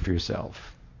advocated to think for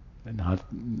yourself and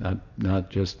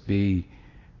not just be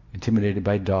intimidated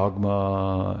by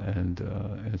dogma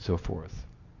and so forth,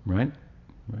 right?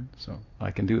 So I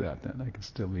can do that then.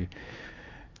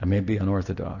 I may be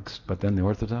unorthodox, but then the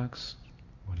orthodox,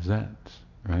 what is that,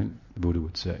 right? The Buddha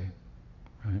would say,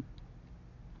 right?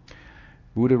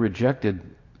 Buddha rejected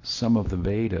some of the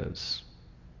Vedas.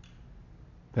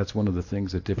 That's one of the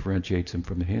things that differentiates him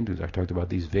from the Hindus. I talked about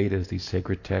these Vedas, these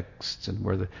sacred texts,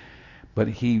 but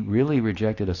he really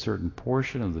rejected a certain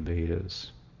portion of the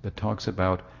Vedas that talks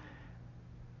about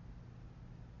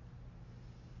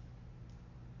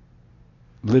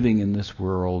living in this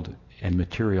world and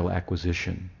material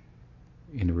acquisition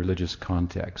in a religious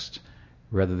context,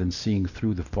 rather than seeing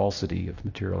through the falsity of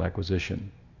material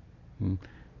acquisition,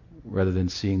 rather than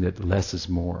seeing that less is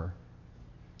more.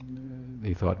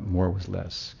 They thought more was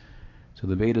less. So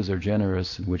the Vedas are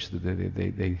generous in which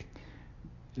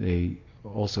they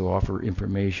also offer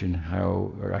information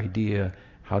how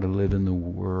to live in the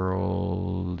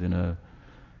world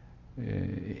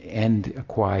and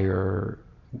acquire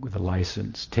with a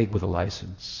license, take with a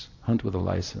license, hunt with a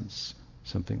license,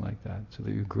 something like that, so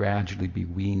that you gradually be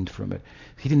weaned from it.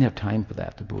 He didn't have time for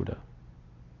that, the Buddha.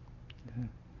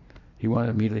 He wanted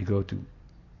to immediately go to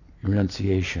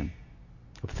renunciation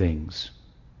of things.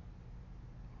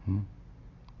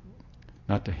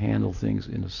 Not to handle things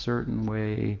in a certain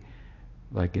way,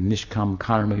 like in Nishkam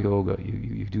Karma Yoga.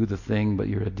 You do the thing, but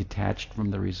you're detached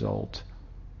from the result.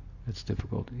 It's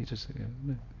difficult. He just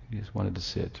wanted to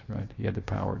sit, right? He had the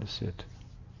power to sit.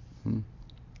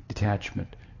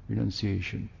 Detachment,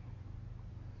 renunciation.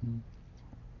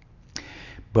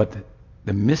 But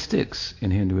the mystics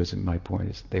in Hinduism, my point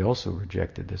is, they also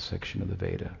rejected this section of the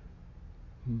Veda.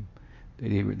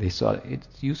 They saw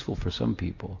it's useful for some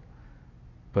people,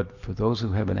 but for those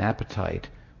who have an appetite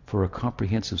for a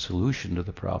comprehensive solution to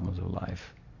the problems of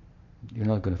life, you're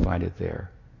not going to find it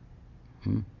there.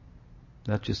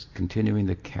 Not just continuing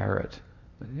the carrot.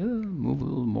 But, move a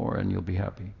little more and you'll be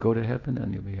happy. Go to heaven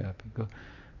and you'll be happy.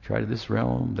 Try this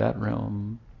realm, that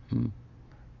realm.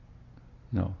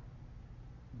 No.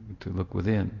 To look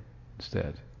within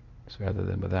instead, rather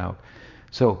than without.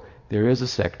 So there is a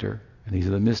sector, and these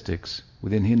are the mystics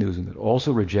within Hinduism, that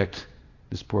also reject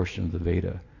this portion of the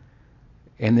Veda.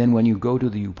 And then when you go to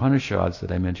the Upanishads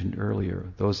that I mentioned earlier,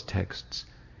 those texts,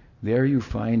 there you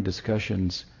find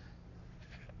discussions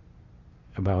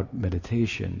about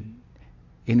meditation,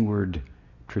 inward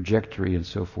trajectory and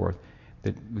so forth,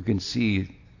 that we can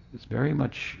see is very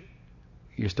much,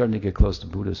 you're starting to get close to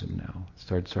Buddhism now. It's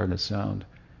starting to sound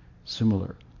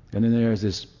similar. And then there's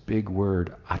this big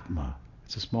word, Atma.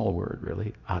 It's a small word,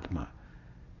 really, Atma.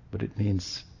 But it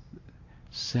means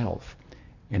self.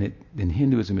 And in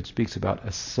Hinduism, it speaks about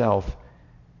a self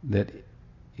that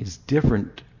is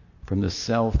different from the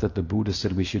self that the Buddha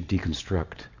said we should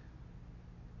deconstruct.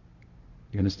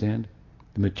 You understand?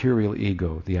 The material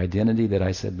ego, the identity that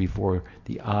I said before,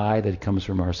 the I that comes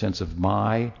from our sense of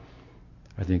my.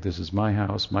 I think this is my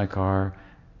house, my car.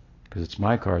 Because it's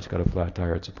my car, it's got a flat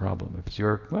tire, it's a problem. If it's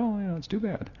your, well, it's too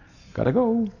bad. Gotta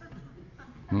go.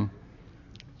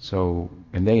 So,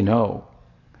 and they know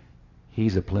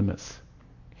he's a Plymouth.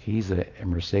 He's a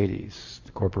Mercedes.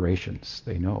 The corporations,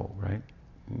 they know, right?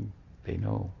 They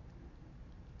know.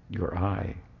 Your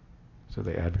I. So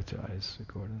they advertise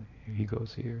accordingly. He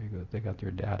goes here, he goes. They got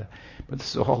their data. But this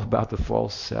is all about the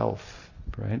false self,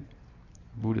 right?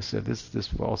 Buddha said this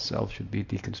false self should be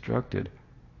deconstructed.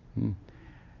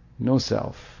 No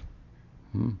self.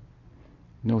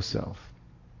 No self.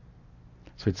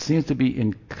 So it seems to be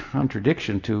in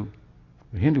contradiction to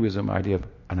the Hinduism idea of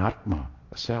an Atma,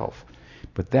 a self.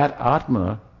 But that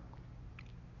Atma,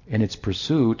 in its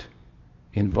pursuit,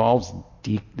 involves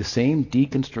the same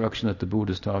deconstruction that the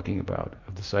Buddha is talking about,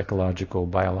 of the psychological,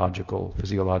 biological,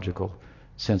 physiological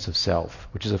sense of self,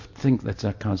 which is a thing that's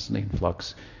not constantly in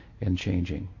flux and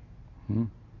changing.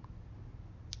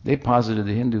 They posited,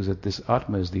 the Hindus, that this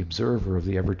Atma is the observer of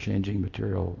the ever-changing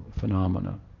material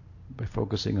phenomena. By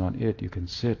focusing on it, you can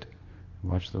sit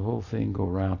and watch the whole thing go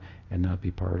around and not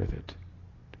be part of it.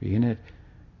 To be in it,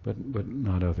 but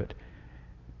not of it.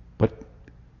 But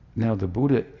now the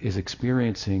Buddha is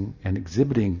experiencing and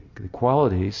exhibiting the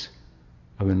qualities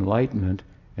of enlightenment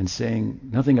and saying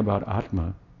nothing about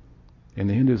Atma. And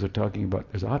the Hindus are talking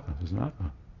about there's Atma, there's an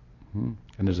Atma. And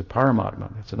there's a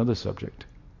Paramatma, that's another subject.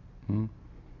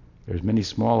 There's many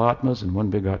small Atmas and one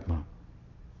big Atma.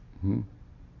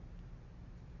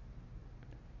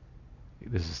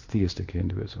 This is theistic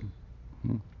Hinduism.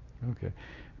 Okay.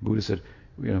 Buddha said,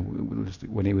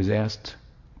 when he was asked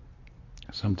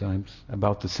sometimes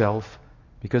about the self,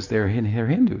 because they're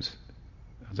Hindus,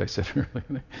 as I said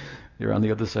earlier, they're on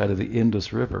the other side of the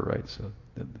Indus River, right? So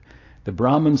the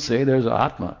Brahmins say there's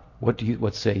Atma.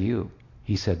 What say you?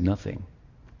 He said nothing.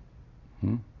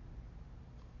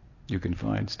 You can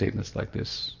find statements like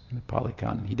this in the Pali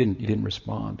Canon. He didn't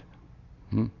respond.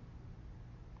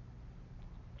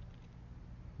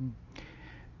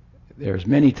 There's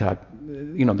many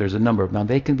there's a number of, now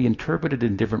they can be interpreted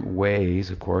in different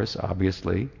ways, of course,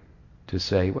 obviously, to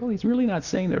say, well, he's really not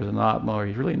saying there's an Atma, or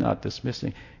he's really not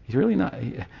dismissing, he's really not,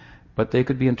 but they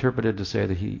could be interpreted to say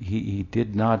that he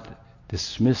did not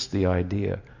dismiss the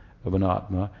idea of an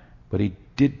Atma, but he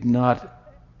did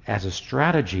not, as a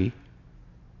strategy,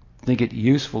 think it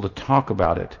useful to talk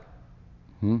about it.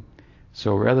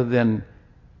 So rather than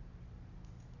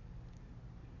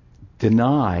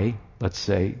deny, let's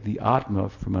say, the Atma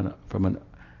from an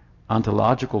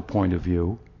ontological point of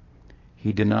view,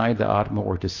 he denied the Atma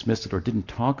or dismissed it or didn't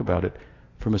talk about it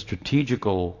from a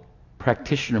strategical,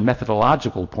 practitioner,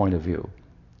 methodological point of view.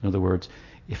 In other words,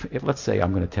 if let's say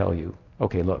I'm going to tell you,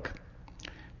 okay, look,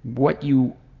 what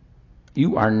you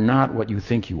are not what you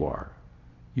think you are.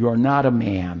 You are not a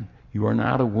man. You are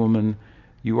not a woman.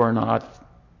 You are not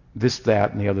this,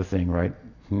 that, and the other thing, right?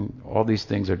 All these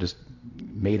things are just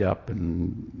made up,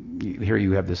 and here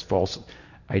you have this false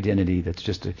identity that's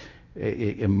just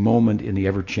a moment in the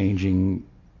ever-changing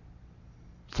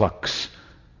flux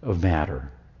of matter.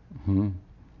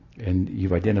 And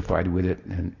you've identified with it,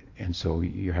 and so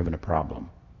you're having a problem.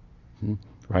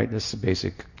 Right? This is a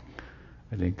basic,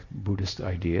 I think, Buddhist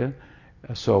idea.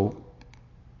 So,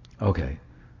 okay.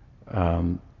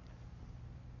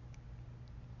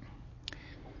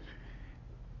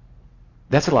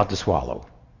 That's a lot to swallow.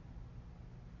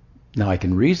 Now I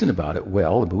can reason about it.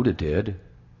 Well, the Buddha did.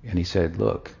 And he said,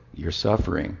 look, you're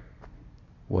suffering.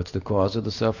 What's the cause of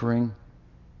the suffering?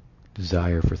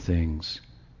 Desire for things.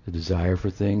 The desire for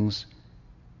things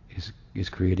is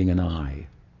creating an I,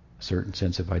 a certain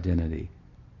sense of identity.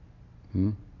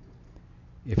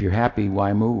 If you're happy,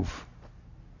 why move?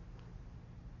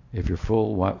 If you're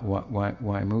full,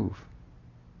 why move?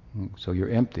 So you're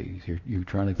empty. You're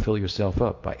trying to fill yourself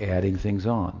up by adding things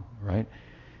on, right?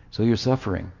 So you're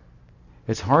suffering.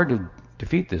 It's hard to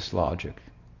defeat this logic,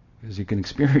 because you can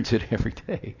experience it every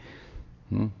day.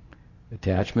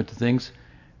 Attachment to things.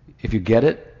 If you get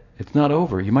it, it's not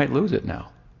over. You might lose it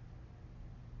now.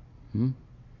 So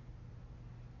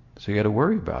you got to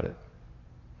worry about it.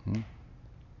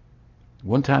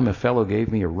 One time a fellow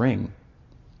gave me a ring.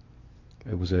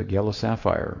 It was a yellow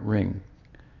sapphire ring.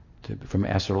 From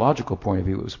an astrological point of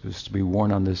view, it was supposed to be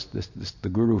worn on the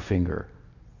guru finger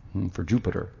for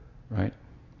Jupiter, right?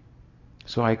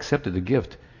 So I accepted the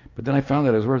gift, but then I found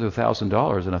that it was worth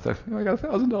 $1,000, and I thought, I got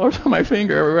 $1,000 on my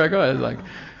finger everywhere I go. I was like,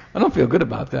 I don't feel good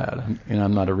about that.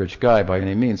 I'm not a rich guy by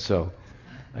any means, so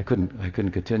I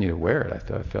couldn't continue to wear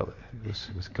it. I felt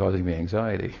it was causing me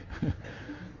anxiety.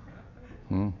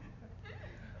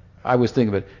 I was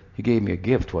thinking, but he gave me a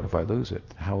gift. What if I lose it?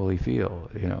 How will he feel?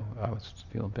 I was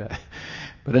feeling bad.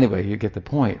 But anyway, you get the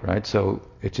point, right? So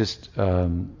it just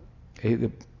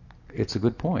it's a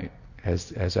good point.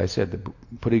 As I said,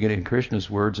 putting it in Krishna's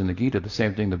words in the Gita, the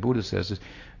same thing the Buddha says is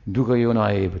dukkha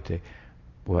yona evate.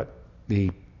 What?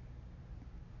 The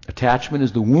attachment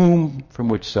is the womb from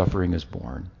which suffering is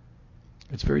born.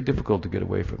 It's very difficult to get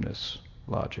away from this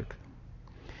logic.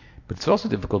 But it's also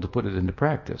difficult to put it into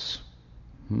practice.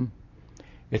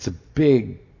 It's a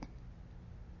big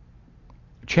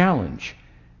challenge.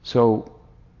 So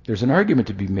there's an argument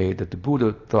to be made that the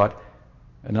Buddha thought,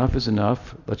 enough is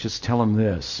enough, let's just tell him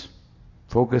this.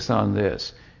 Focus on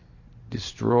this.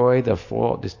 Destroy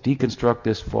deconstruct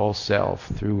this false self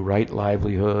through right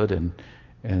livelihood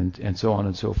and so on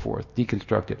and so forth.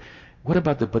 Deconstruct it. What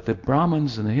about but the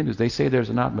Brahmins and the Hindus, they say there's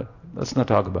an Atma. Let's not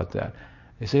talk about that.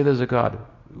 They say there's a God.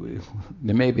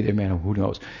 There may be, who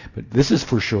knows. But this is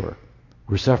for sure.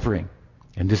 We're suffering.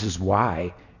 And this is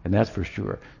why. And that's for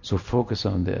sure. So focus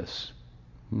on this.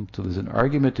 So there's an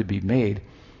argument to be made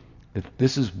that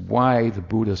this is why the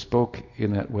Buddha spoke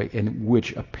in that way, and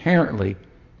which apparently,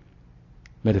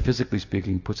 metaphysically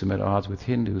speaking, puts him at odds with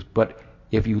Hindus. But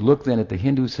if you look then at the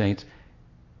Hindu saints,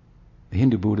 the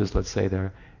Hindu Buddhas, let's say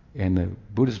there, and the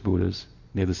Buddhist Buddhas,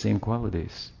 they have the same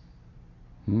qualities.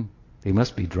 They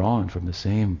must be drawn from the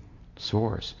same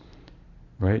source,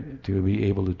 right? To be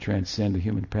able to transcend the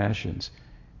human passions.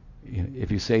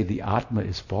 If you say the Atma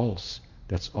is false,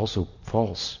 that's also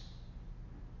false.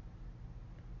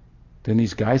 Then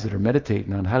these guys that are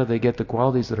meditating on, how do they get the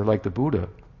qualities that are like the Buddha?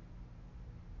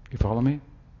 You follow me?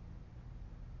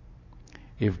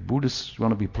 If Buddhists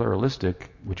want to be pluralistic,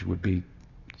 which would be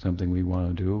something we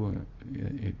want to do,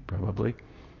 probably,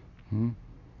 then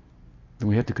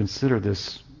we have to consider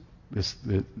this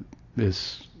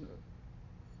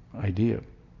idea,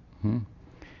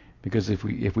 because if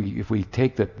we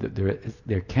take that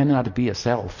there cannot be a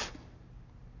self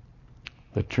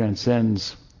that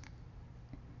transcends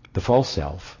the false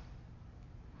self.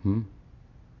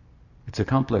 It's a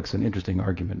complex and interesting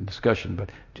argument and discussion,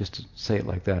 but just to say it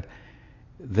like that,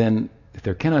 then if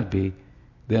there cannot be,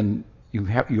 then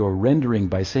you're rendering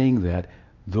by saying that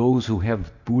those who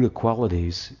have Buddha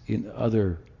qualities in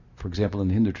other, for example in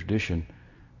the Hindu tradition,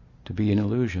 to be an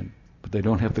illusion. But they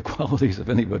don't have the qualities of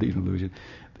anybody in illusion.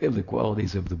 They have the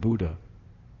qualities of the Buddha.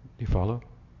 Do you follow?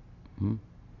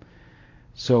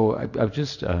 So I've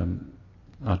just,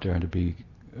 not trying to be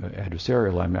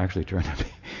adversarial, I'm actually trying to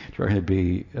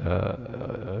be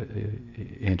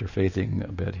interfaithing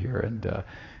a bit here and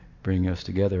bring us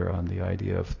together on the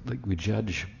idea of, like, we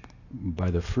judge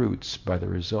by the fruits, by the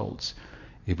results.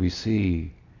 If we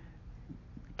see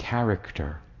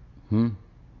character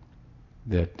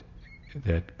that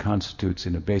constitutes,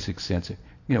 in a basic sense,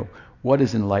 what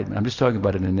is enlightenment? I'm just talking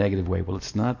about it in a negative way. Well,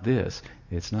 it's not this,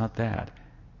 it's not that.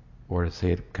 Or to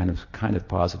say it kind of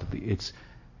positively, it's,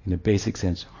 in a basic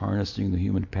sense, harnessing the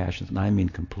human passions, and I mean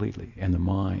completely, and the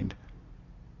mind.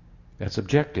 That's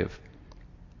objective.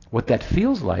 What that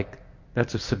feels like,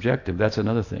 that's a subjective, that's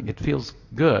another thing. It feels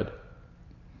good.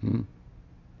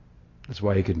 That's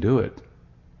why you can do it.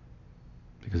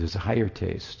 Because it's a higher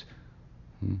taste.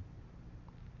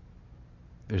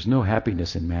 There's no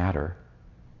happiness in matter.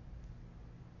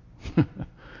 And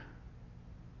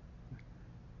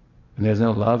there's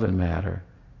no love in matter.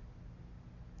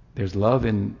 There's love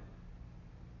in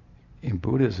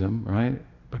Buddhism, right?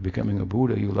 By becoming a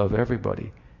Buddha, you love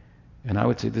everybody. And I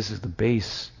would say this is the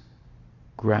base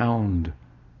ground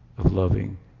of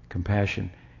loving,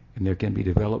 compassion. And there can be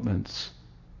developments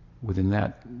within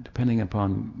that, depending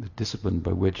upon the discipline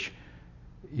by which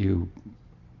you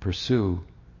pursue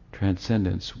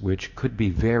transcendence, which could be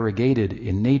variegated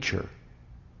in nature.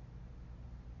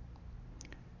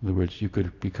 In other words, you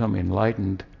could become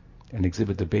enlightened and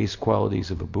exhibit the base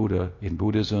qualities of a Buddha in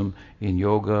Buddhism, in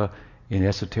yoga, in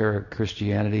esoteric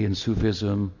Christianity, in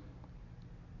Sufism,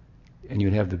 and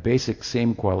you'd have the basic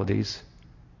same qualities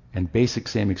and basic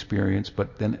same experience,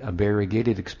 but then a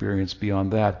variegated experience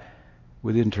beyond that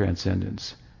within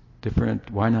transcendence. Different,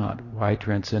 why not? Why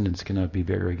transcendence cannot be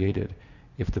variegated?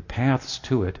 If the paths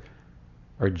to it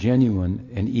are genuine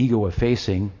and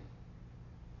ego-effacing,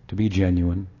 to be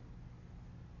genuine,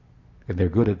 and they're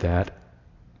good at that,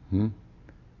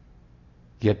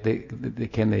 yet the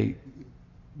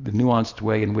nuanced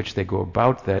way in which they go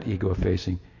about that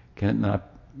ego-effacing, can it not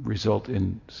result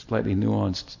in slightly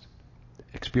nuanced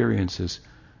experiences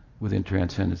within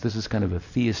transcendence? This is kind of a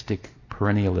theistic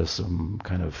perennialism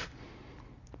kind of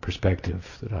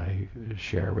perspective that I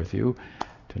share with you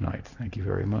tonight. Thank you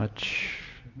very much.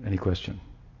 Any question?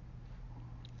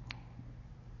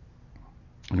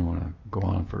 I don't want to go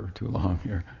on for too long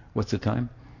here. What's the time?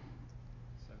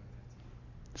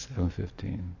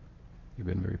 7:15. You've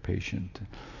been very patient.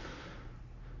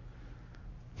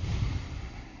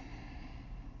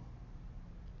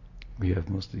 We have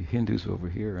mostly Hindus over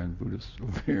here and Buddhists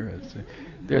over here.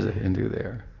 There's a Hindu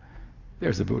there.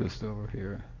 There's a Buddhist over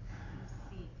here.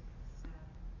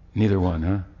 Neither one,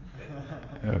 huh?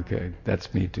 Okay,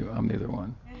 that's me too. I'm neither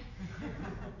one.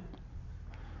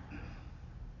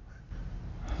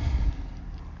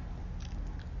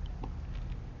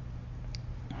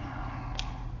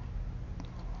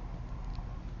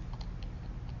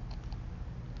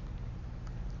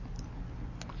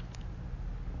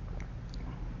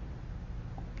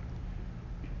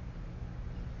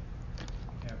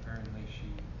 Apparently she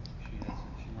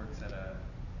works at a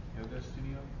yoga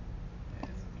studio,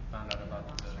 and found out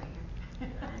about the there you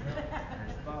go,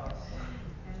 there's the boss.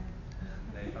 And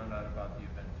they found out about the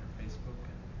event through Facebook,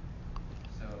 and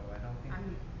so I don't think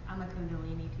I'm a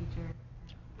Kundalini teacher.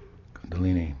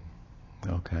 Kundalini,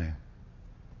 okay.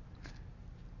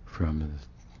 From the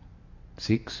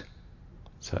Sikhs,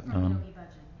 Satnam,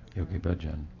 Yogi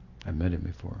Bhajan. I met him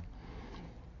before.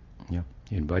 Yeah,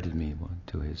 he invited me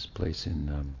to his place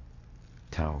in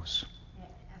Taos.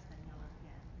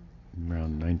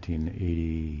 Around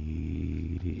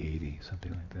 1980, 80,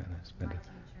 something like that. I spent My it.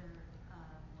 teacher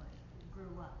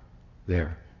grew up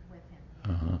There. with him.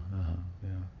 Yeah.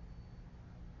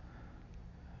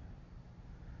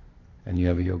 And you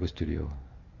have a yoga studio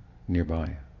nearby.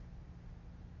 Yeah,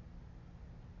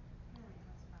 close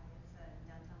by. It's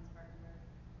downtown Spartanburg.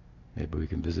 Maybe we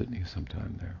can visit you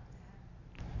sometime there.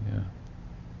 Yeah.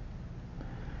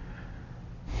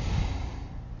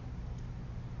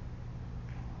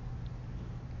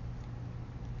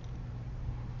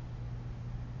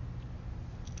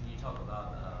 Can you talk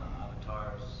about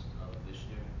avatars of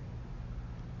Vishnu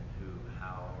and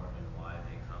how, and why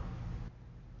they come?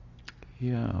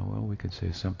 Yeah, well, we could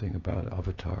say something about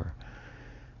avatar.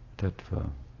 Tattva.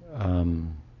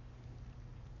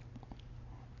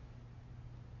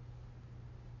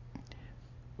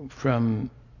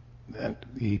 From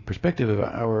the perspective of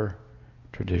our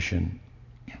tradition,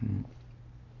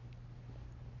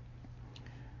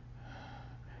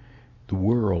 the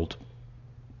world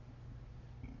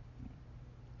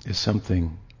is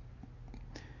something,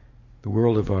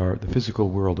 the physical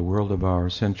world, the world of our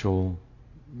sensual,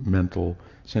 mental,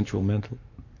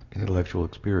 intellectual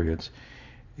experience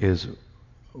is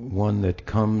one that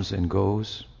comes and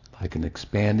goes like an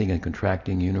expanding and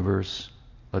contracting universe,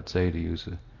 let's say, to use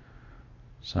a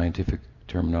scientific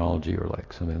terminology, or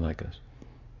like something like a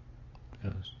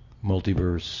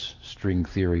multiverse string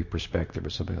theory perspective or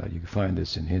something like that. You can find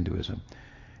this in Hinduism.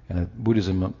 And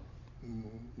Buddhism,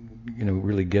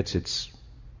 really gets its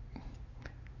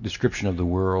description of the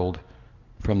world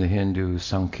from the Hindu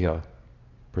Sankhya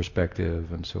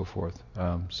perspective and so forth.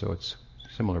 So it's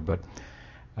similar, but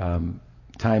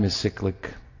time is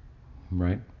cyclic,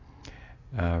 right?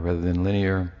 Rather than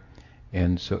linear.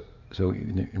 And so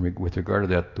with regard to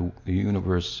that, the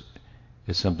universe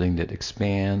is something that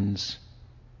expands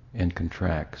and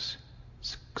contracts,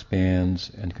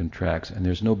 and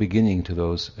there's no beginning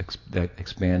to that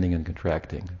expanding and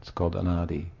contracting. It's called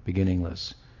anadi,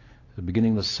 beginningless. The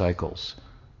beginningless cycles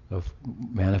of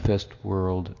manifest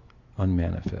world,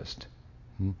 unmanifest.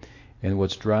 And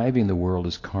what's driving the world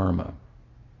is karma.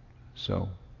 So,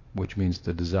 which means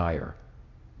the desire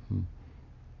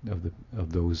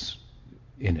of those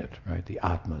in it, right? The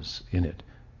atmas in it.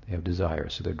 They have desire,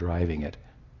 so they're driving it.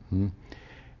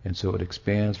 And so it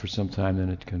expands for some time, then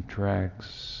it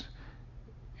contracts,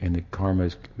 and the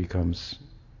karma becomes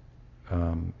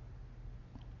kind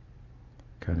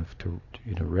of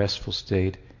in a restful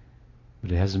state,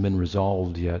 but it hasn't been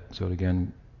resolved yet, so it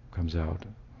again comes out.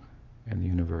 and the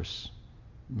universe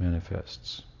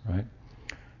manifests, right?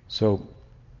 So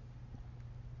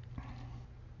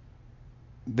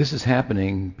this is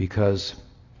happening because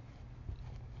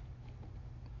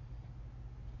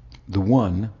the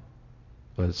one,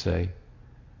 let's say,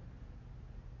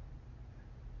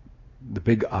 the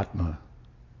big Atma,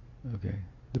 okay,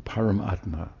 the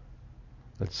Paramatma,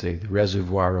 let's say, the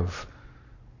reservoir of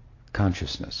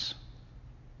consciousness.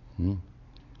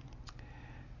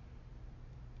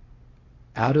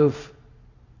 Out of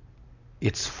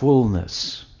its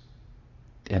fullness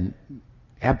and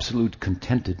absolute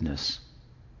contentedness,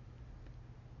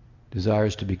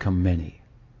 desires to become many.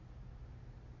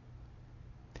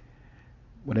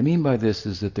 What I mean by this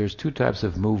is that there's two types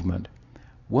of movement.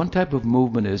 One type of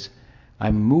movement is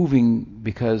I'm moving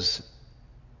because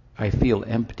I feel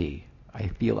empty. I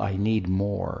feel I need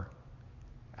more.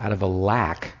 Out of a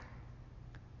lack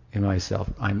in myself,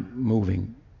 I'm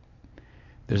moving.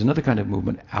 There's another kind of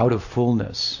movement out of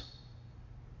fullness.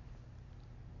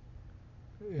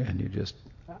 And you just,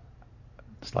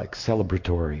 it's like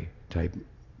celebratory type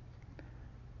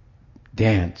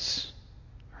dance,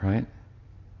 right?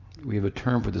 We have a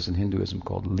term for this in Hinduism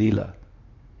called lila.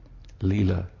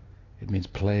 Lila, it means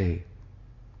play.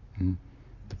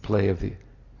 The play of the...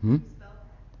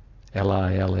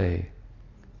 L-I-L-A.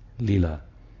 Lila.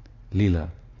 Lila.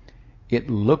 It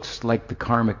looks like the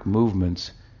karmic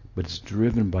movements, but it's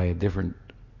driven by a different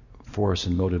force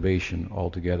and motivation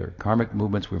altogether. Karmic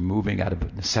movements, we're moving out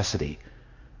of necessity.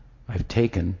 I've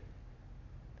taken,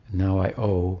 and now I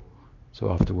owe, so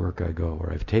off to work I go.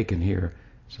 Or I've taken here,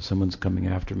 so someone's coming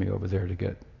after me over there to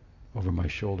get over my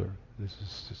shoulder.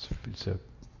 It's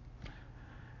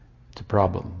a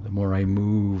problem. The more I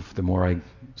move,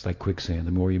 it's like quicksand.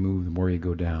 The more you move, the more you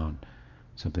go down.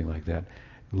 Something like that.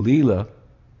 Leela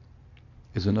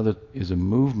is a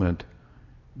movement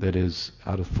that is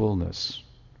out of fullness,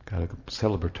 kind of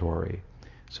celebratory.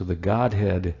 So the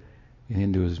Godhead in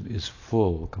Hinduism is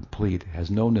full, complete,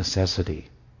 has no necessity,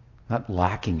 not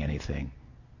lacking anything.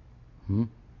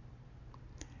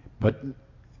 But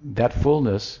that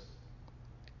fullness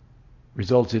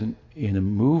results in a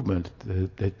movement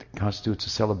that constitutes a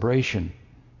celebration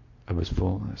of his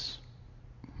fullness.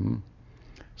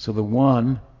 So the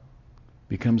one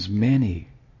becomes many,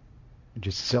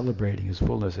 just celebrating his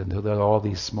fullness, and there are all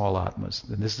these small atmas.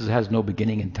 And this has no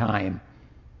beginning in time.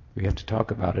 We have to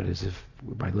talk about it as if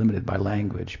we're limited by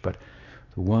language, but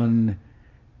the one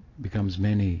becomes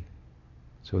many.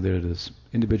 So there are these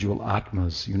individual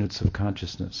atmas, units of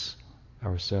consciousness,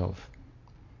 ourself.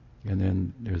 And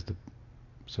then there's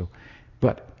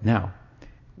but now,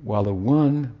 while the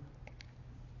one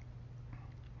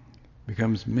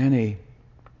becomes many,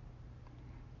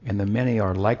 and the many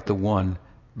are like the one,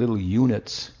 little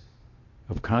units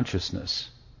of consciousness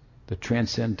that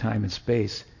transcend time and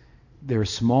space, their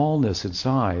smallness and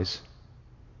size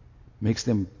makes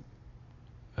them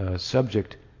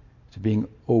subject to being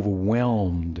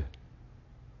overwhelmed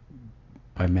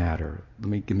by matter.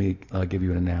 I'll give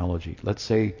you an analogy. Let's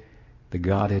say the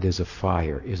Godhead is a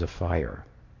fire.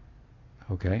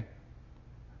 Okay?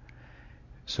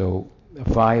 So a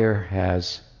fire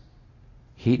has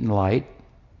heat and light,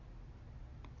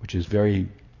 which is very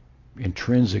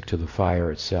intrinsic to the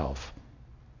fire itself.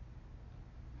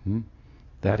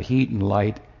 That heat and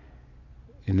light,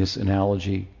 in this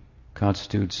analogy,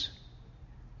 constitutes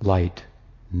light,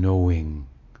 knowing,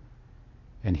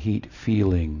 and heat,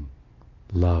 feeling,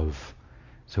 love.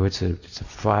 So it's a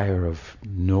fire of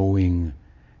knowing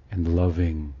and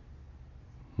loving.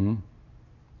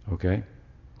 Okay?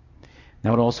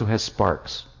 Now it also has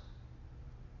sparks.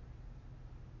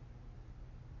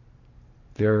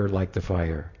 They're like the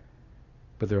fire,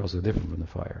 but they're also different from the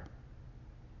fire.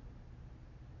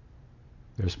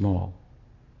 They're small.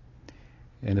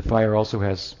 And the fire also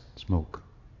has smoke,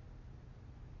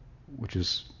 which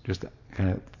is just kind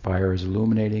of, fire is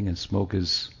illuminating and smoke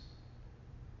is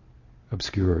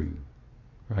obscuring,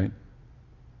 right?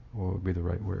 Or would be the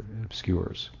right word, it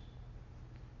obscures,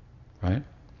 right?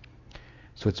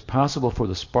 So it's possible for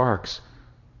the sparks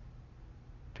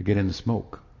to get in the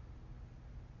smoke.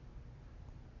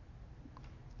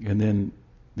 And then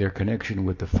their connection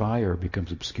with the fire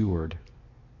becomes obscured.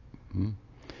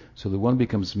 So the one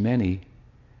becomes many,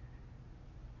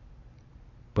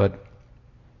 but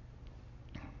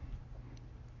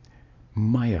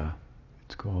Maya,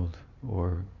 it's called,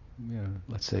 or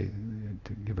let's say,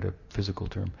 to give it a physical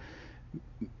term,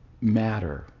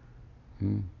 matter.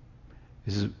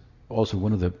 This is also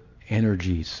one of the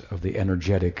energies of the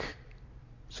energetic,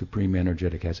 supreme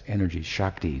energetic has energies,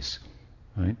 shaktis,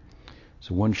 right?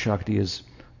 So one shakti is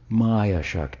Maya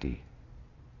Shakti.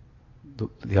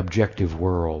 the objective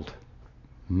world.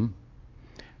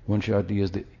 One Shakti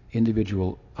is the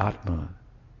individual Atma.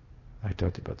 I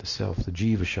talked about the self, the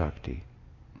Jiva Shakti.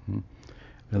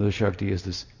 Another Shakti is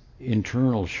this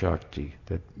internal Shakti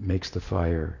that makes the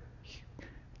fire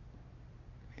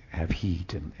have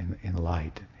heat and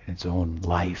light, and its own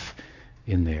life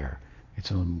in there,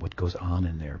 its own what goes on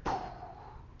in there.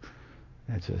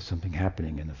 That's something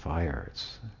happening in the fire.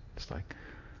 It's like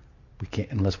we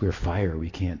can't, unless we're fire, we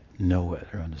can't know it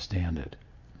or understand it.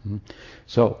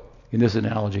 So, in this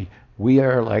analogy, we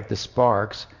are like the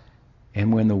sparks,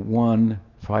 and when the one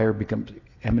fire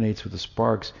emanates with the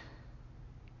sparks,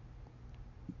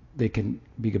 they can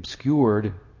be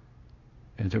obscured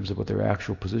in terms of what their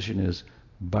actual position is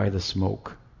by the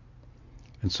smoke.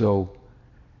 And so,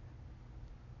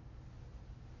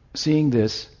 seeing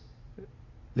this,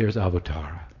 there's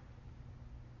avatara.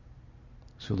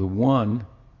 So the one,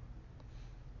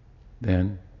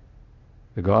 then,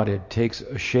 the Godhead, takes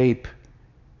a shape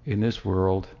in this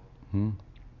world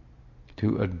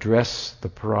to address the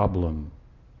problem,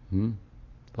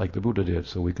 like the Buddha did.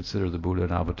 So we consider the Buddha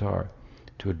an avatar,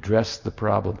 to address the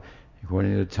problem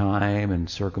according to time and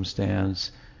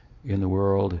circumstance in the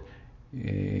world,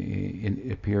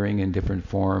 appearing in different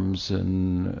forms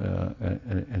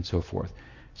and so forth.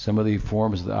 Some of the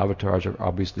forms of the avatars are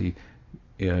obviously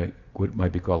what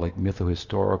might be called like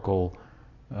mytho-historical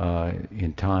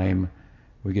in time.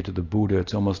 We get to the Buddha,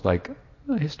 it's almost like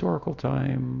a historical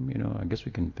time. I guess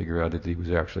we can figure out that he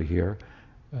was actually here,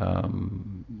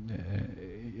 and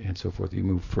so forth. You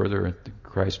move further,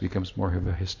 Christ becomes more of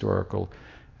a historical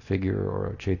figure, or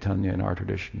a Chaitanya in our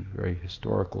tradition, very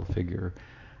historical figure,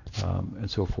 and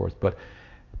so forth. But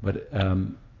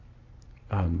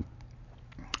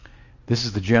this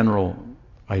is the general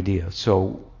idea.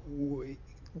 So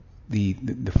the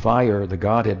fire, the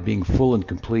Godhead being full and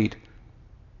complete,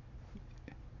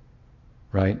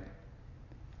 right?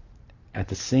 At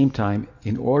the same time,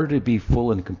 in order to be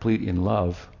full and complete in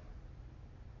love,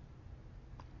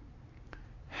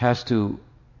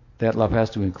 that love has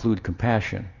to include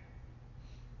compassion.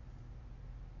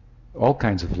 All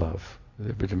kinds of love,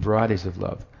 different varieties of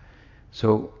love.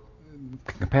 So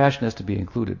compassion has to be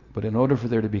included. But in order for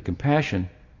there to be compassion,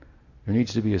 there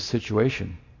needs to be a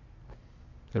situation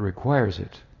that requires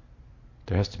it.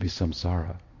 There has to be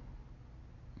samsara.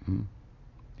 You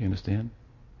understand?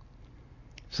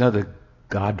 It's not that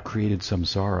God created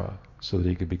samsara so that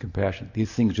he could be compassionate.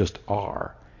 These things just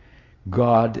are.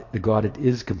 The Godhead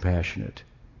is compassionate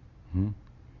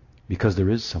because there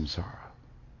is samsara.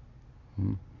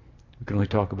 We can only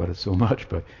talk about it so much,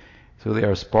 but so they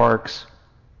are sparks,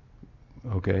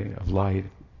 of light,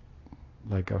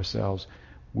 like ourselves.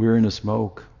 We're in the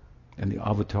smoke, and the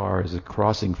avatar is a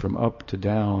crossing from up to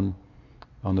down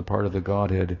on the part of the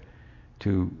Godhead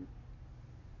to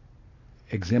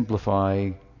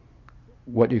exemplify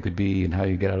what you could be and how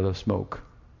you get out of the smoke,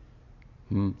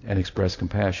 and express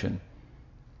compassion.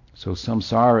 So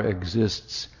samsara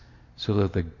exists so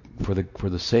that for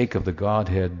the sake of the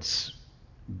Godhead's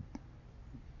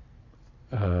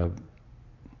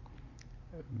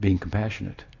being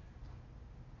compassionate.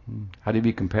 How do you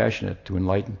be compassionate? To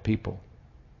enlighten people.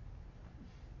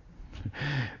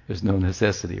 There's no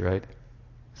necessity, right?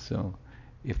 So,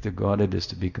 if the Godhead is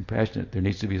to be compassionate, there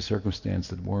needs to be a circumstance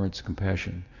that warrants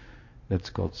compassion. That's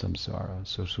called samsara.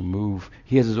 So move.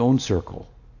 He has his own circle,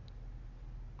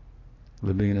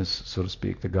 living in a, so to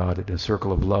speak, the Godhead, a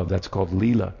circle of love. That's called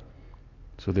lila.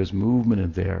 So there's movement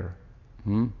in there.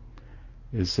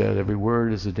 It's said every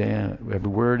word is a dance, every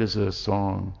word is a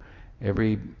song,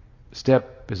 every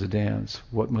step is a dance.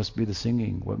 What must be the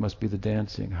singing? What must be the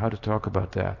dancing? How to talk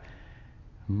about that?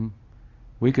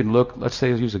 We can look, let's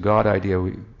say, use a God idea.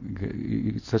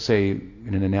 Let's say,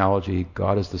 in an analogy,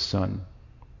 God is the sun.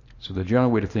 So the general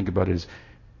way to think about it is,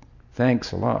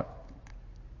 thanks a lot.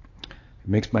 It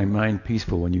makes my mind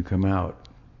peaceful when you come out.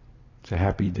 It's a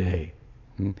happy day.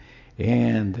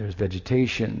 And there's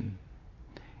vegetation.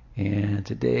 And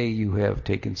today you have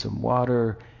taken some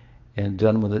water and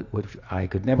done with it what I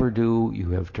could never do.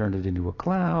 You have turned it into a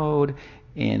cloud,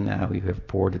 and now you have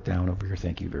poured it down over here.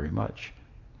 Thank you very much.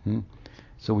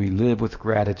 So we live with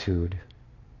gratitude,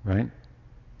 right?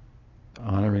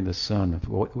 Honoring the sun,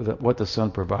 what the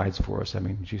sun provides for us. I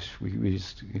mean, you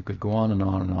could go on and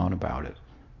on and on about it.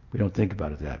 We don't think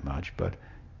about it that much, but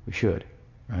we should,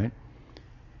 right?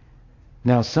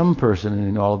 Now, some person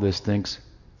in all of this thinks,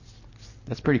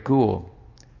 that's pretty cool,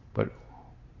 but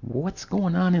what's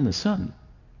going on in the sun?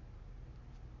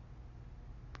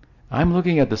 I'm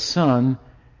looking at the sun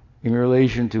in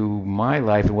relation to my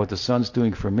life and what the sun's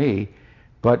doing for me,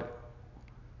 but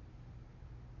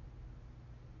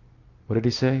What did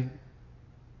he say?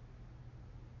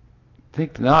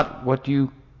 Think not what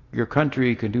your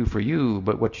country can do for you,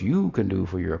 but what you can do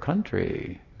for your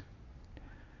country.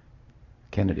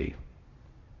 Kennedy.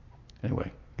 Anyway,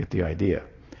 get the idea.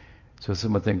 So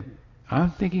someone think,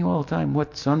 I'm thinking all the time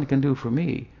what sun can do for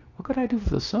me. What could I do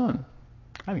for the sun?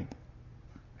 I mean,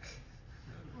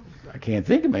 I can't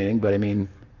think of anything, but I mean,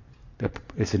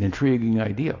 it's an intriguing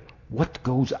idea. What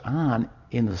goes on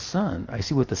in the sun? I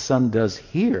see what the sun does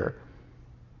here,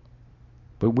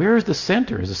 but where is the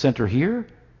center? Is the center here,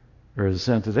 or is the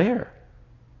center there?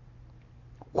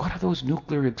 What are those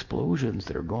nuclear explosions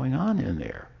that are going on in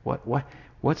there?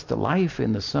 What's the life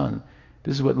in the sun?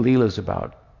 This is what Leela's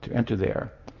about, to enter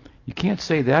there. You can't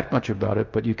say that much about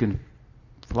it, but you can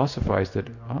philosophize that,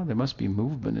 there must be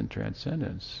movement and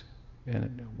transcendence.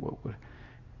 And what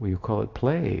you call it?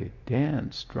 Play,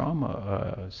 dance,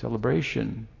 drama,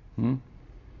 celebration. And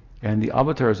the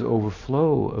avatars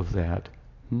overflow of that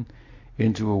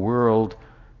into a world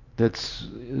that's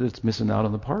missing out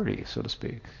on the party, so to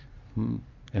speak,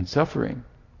 and suffering.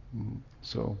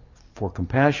 So, for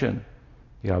compassion,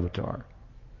 the avatar.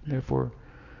 Therefore,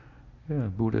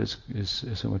 Buddha is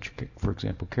so much, for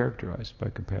example, characterized by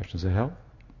compassion. Does that help?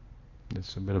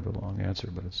 It's a bit of a long answer,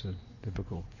 but it's a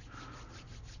difficult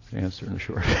answer in a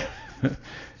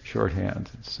shorthand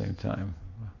at the same time.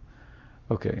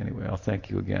 Okay, anyway, I'll thank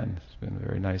you again. It's been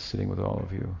very nice sitting with all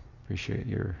of you. Appreciate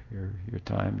your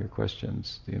time, your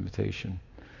questions, the invitation.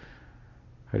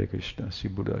 Hare Krishna, Sri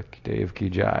Buddha Dev Ki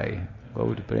Jai,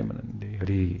 Bodhi Premanandi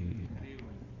Hari.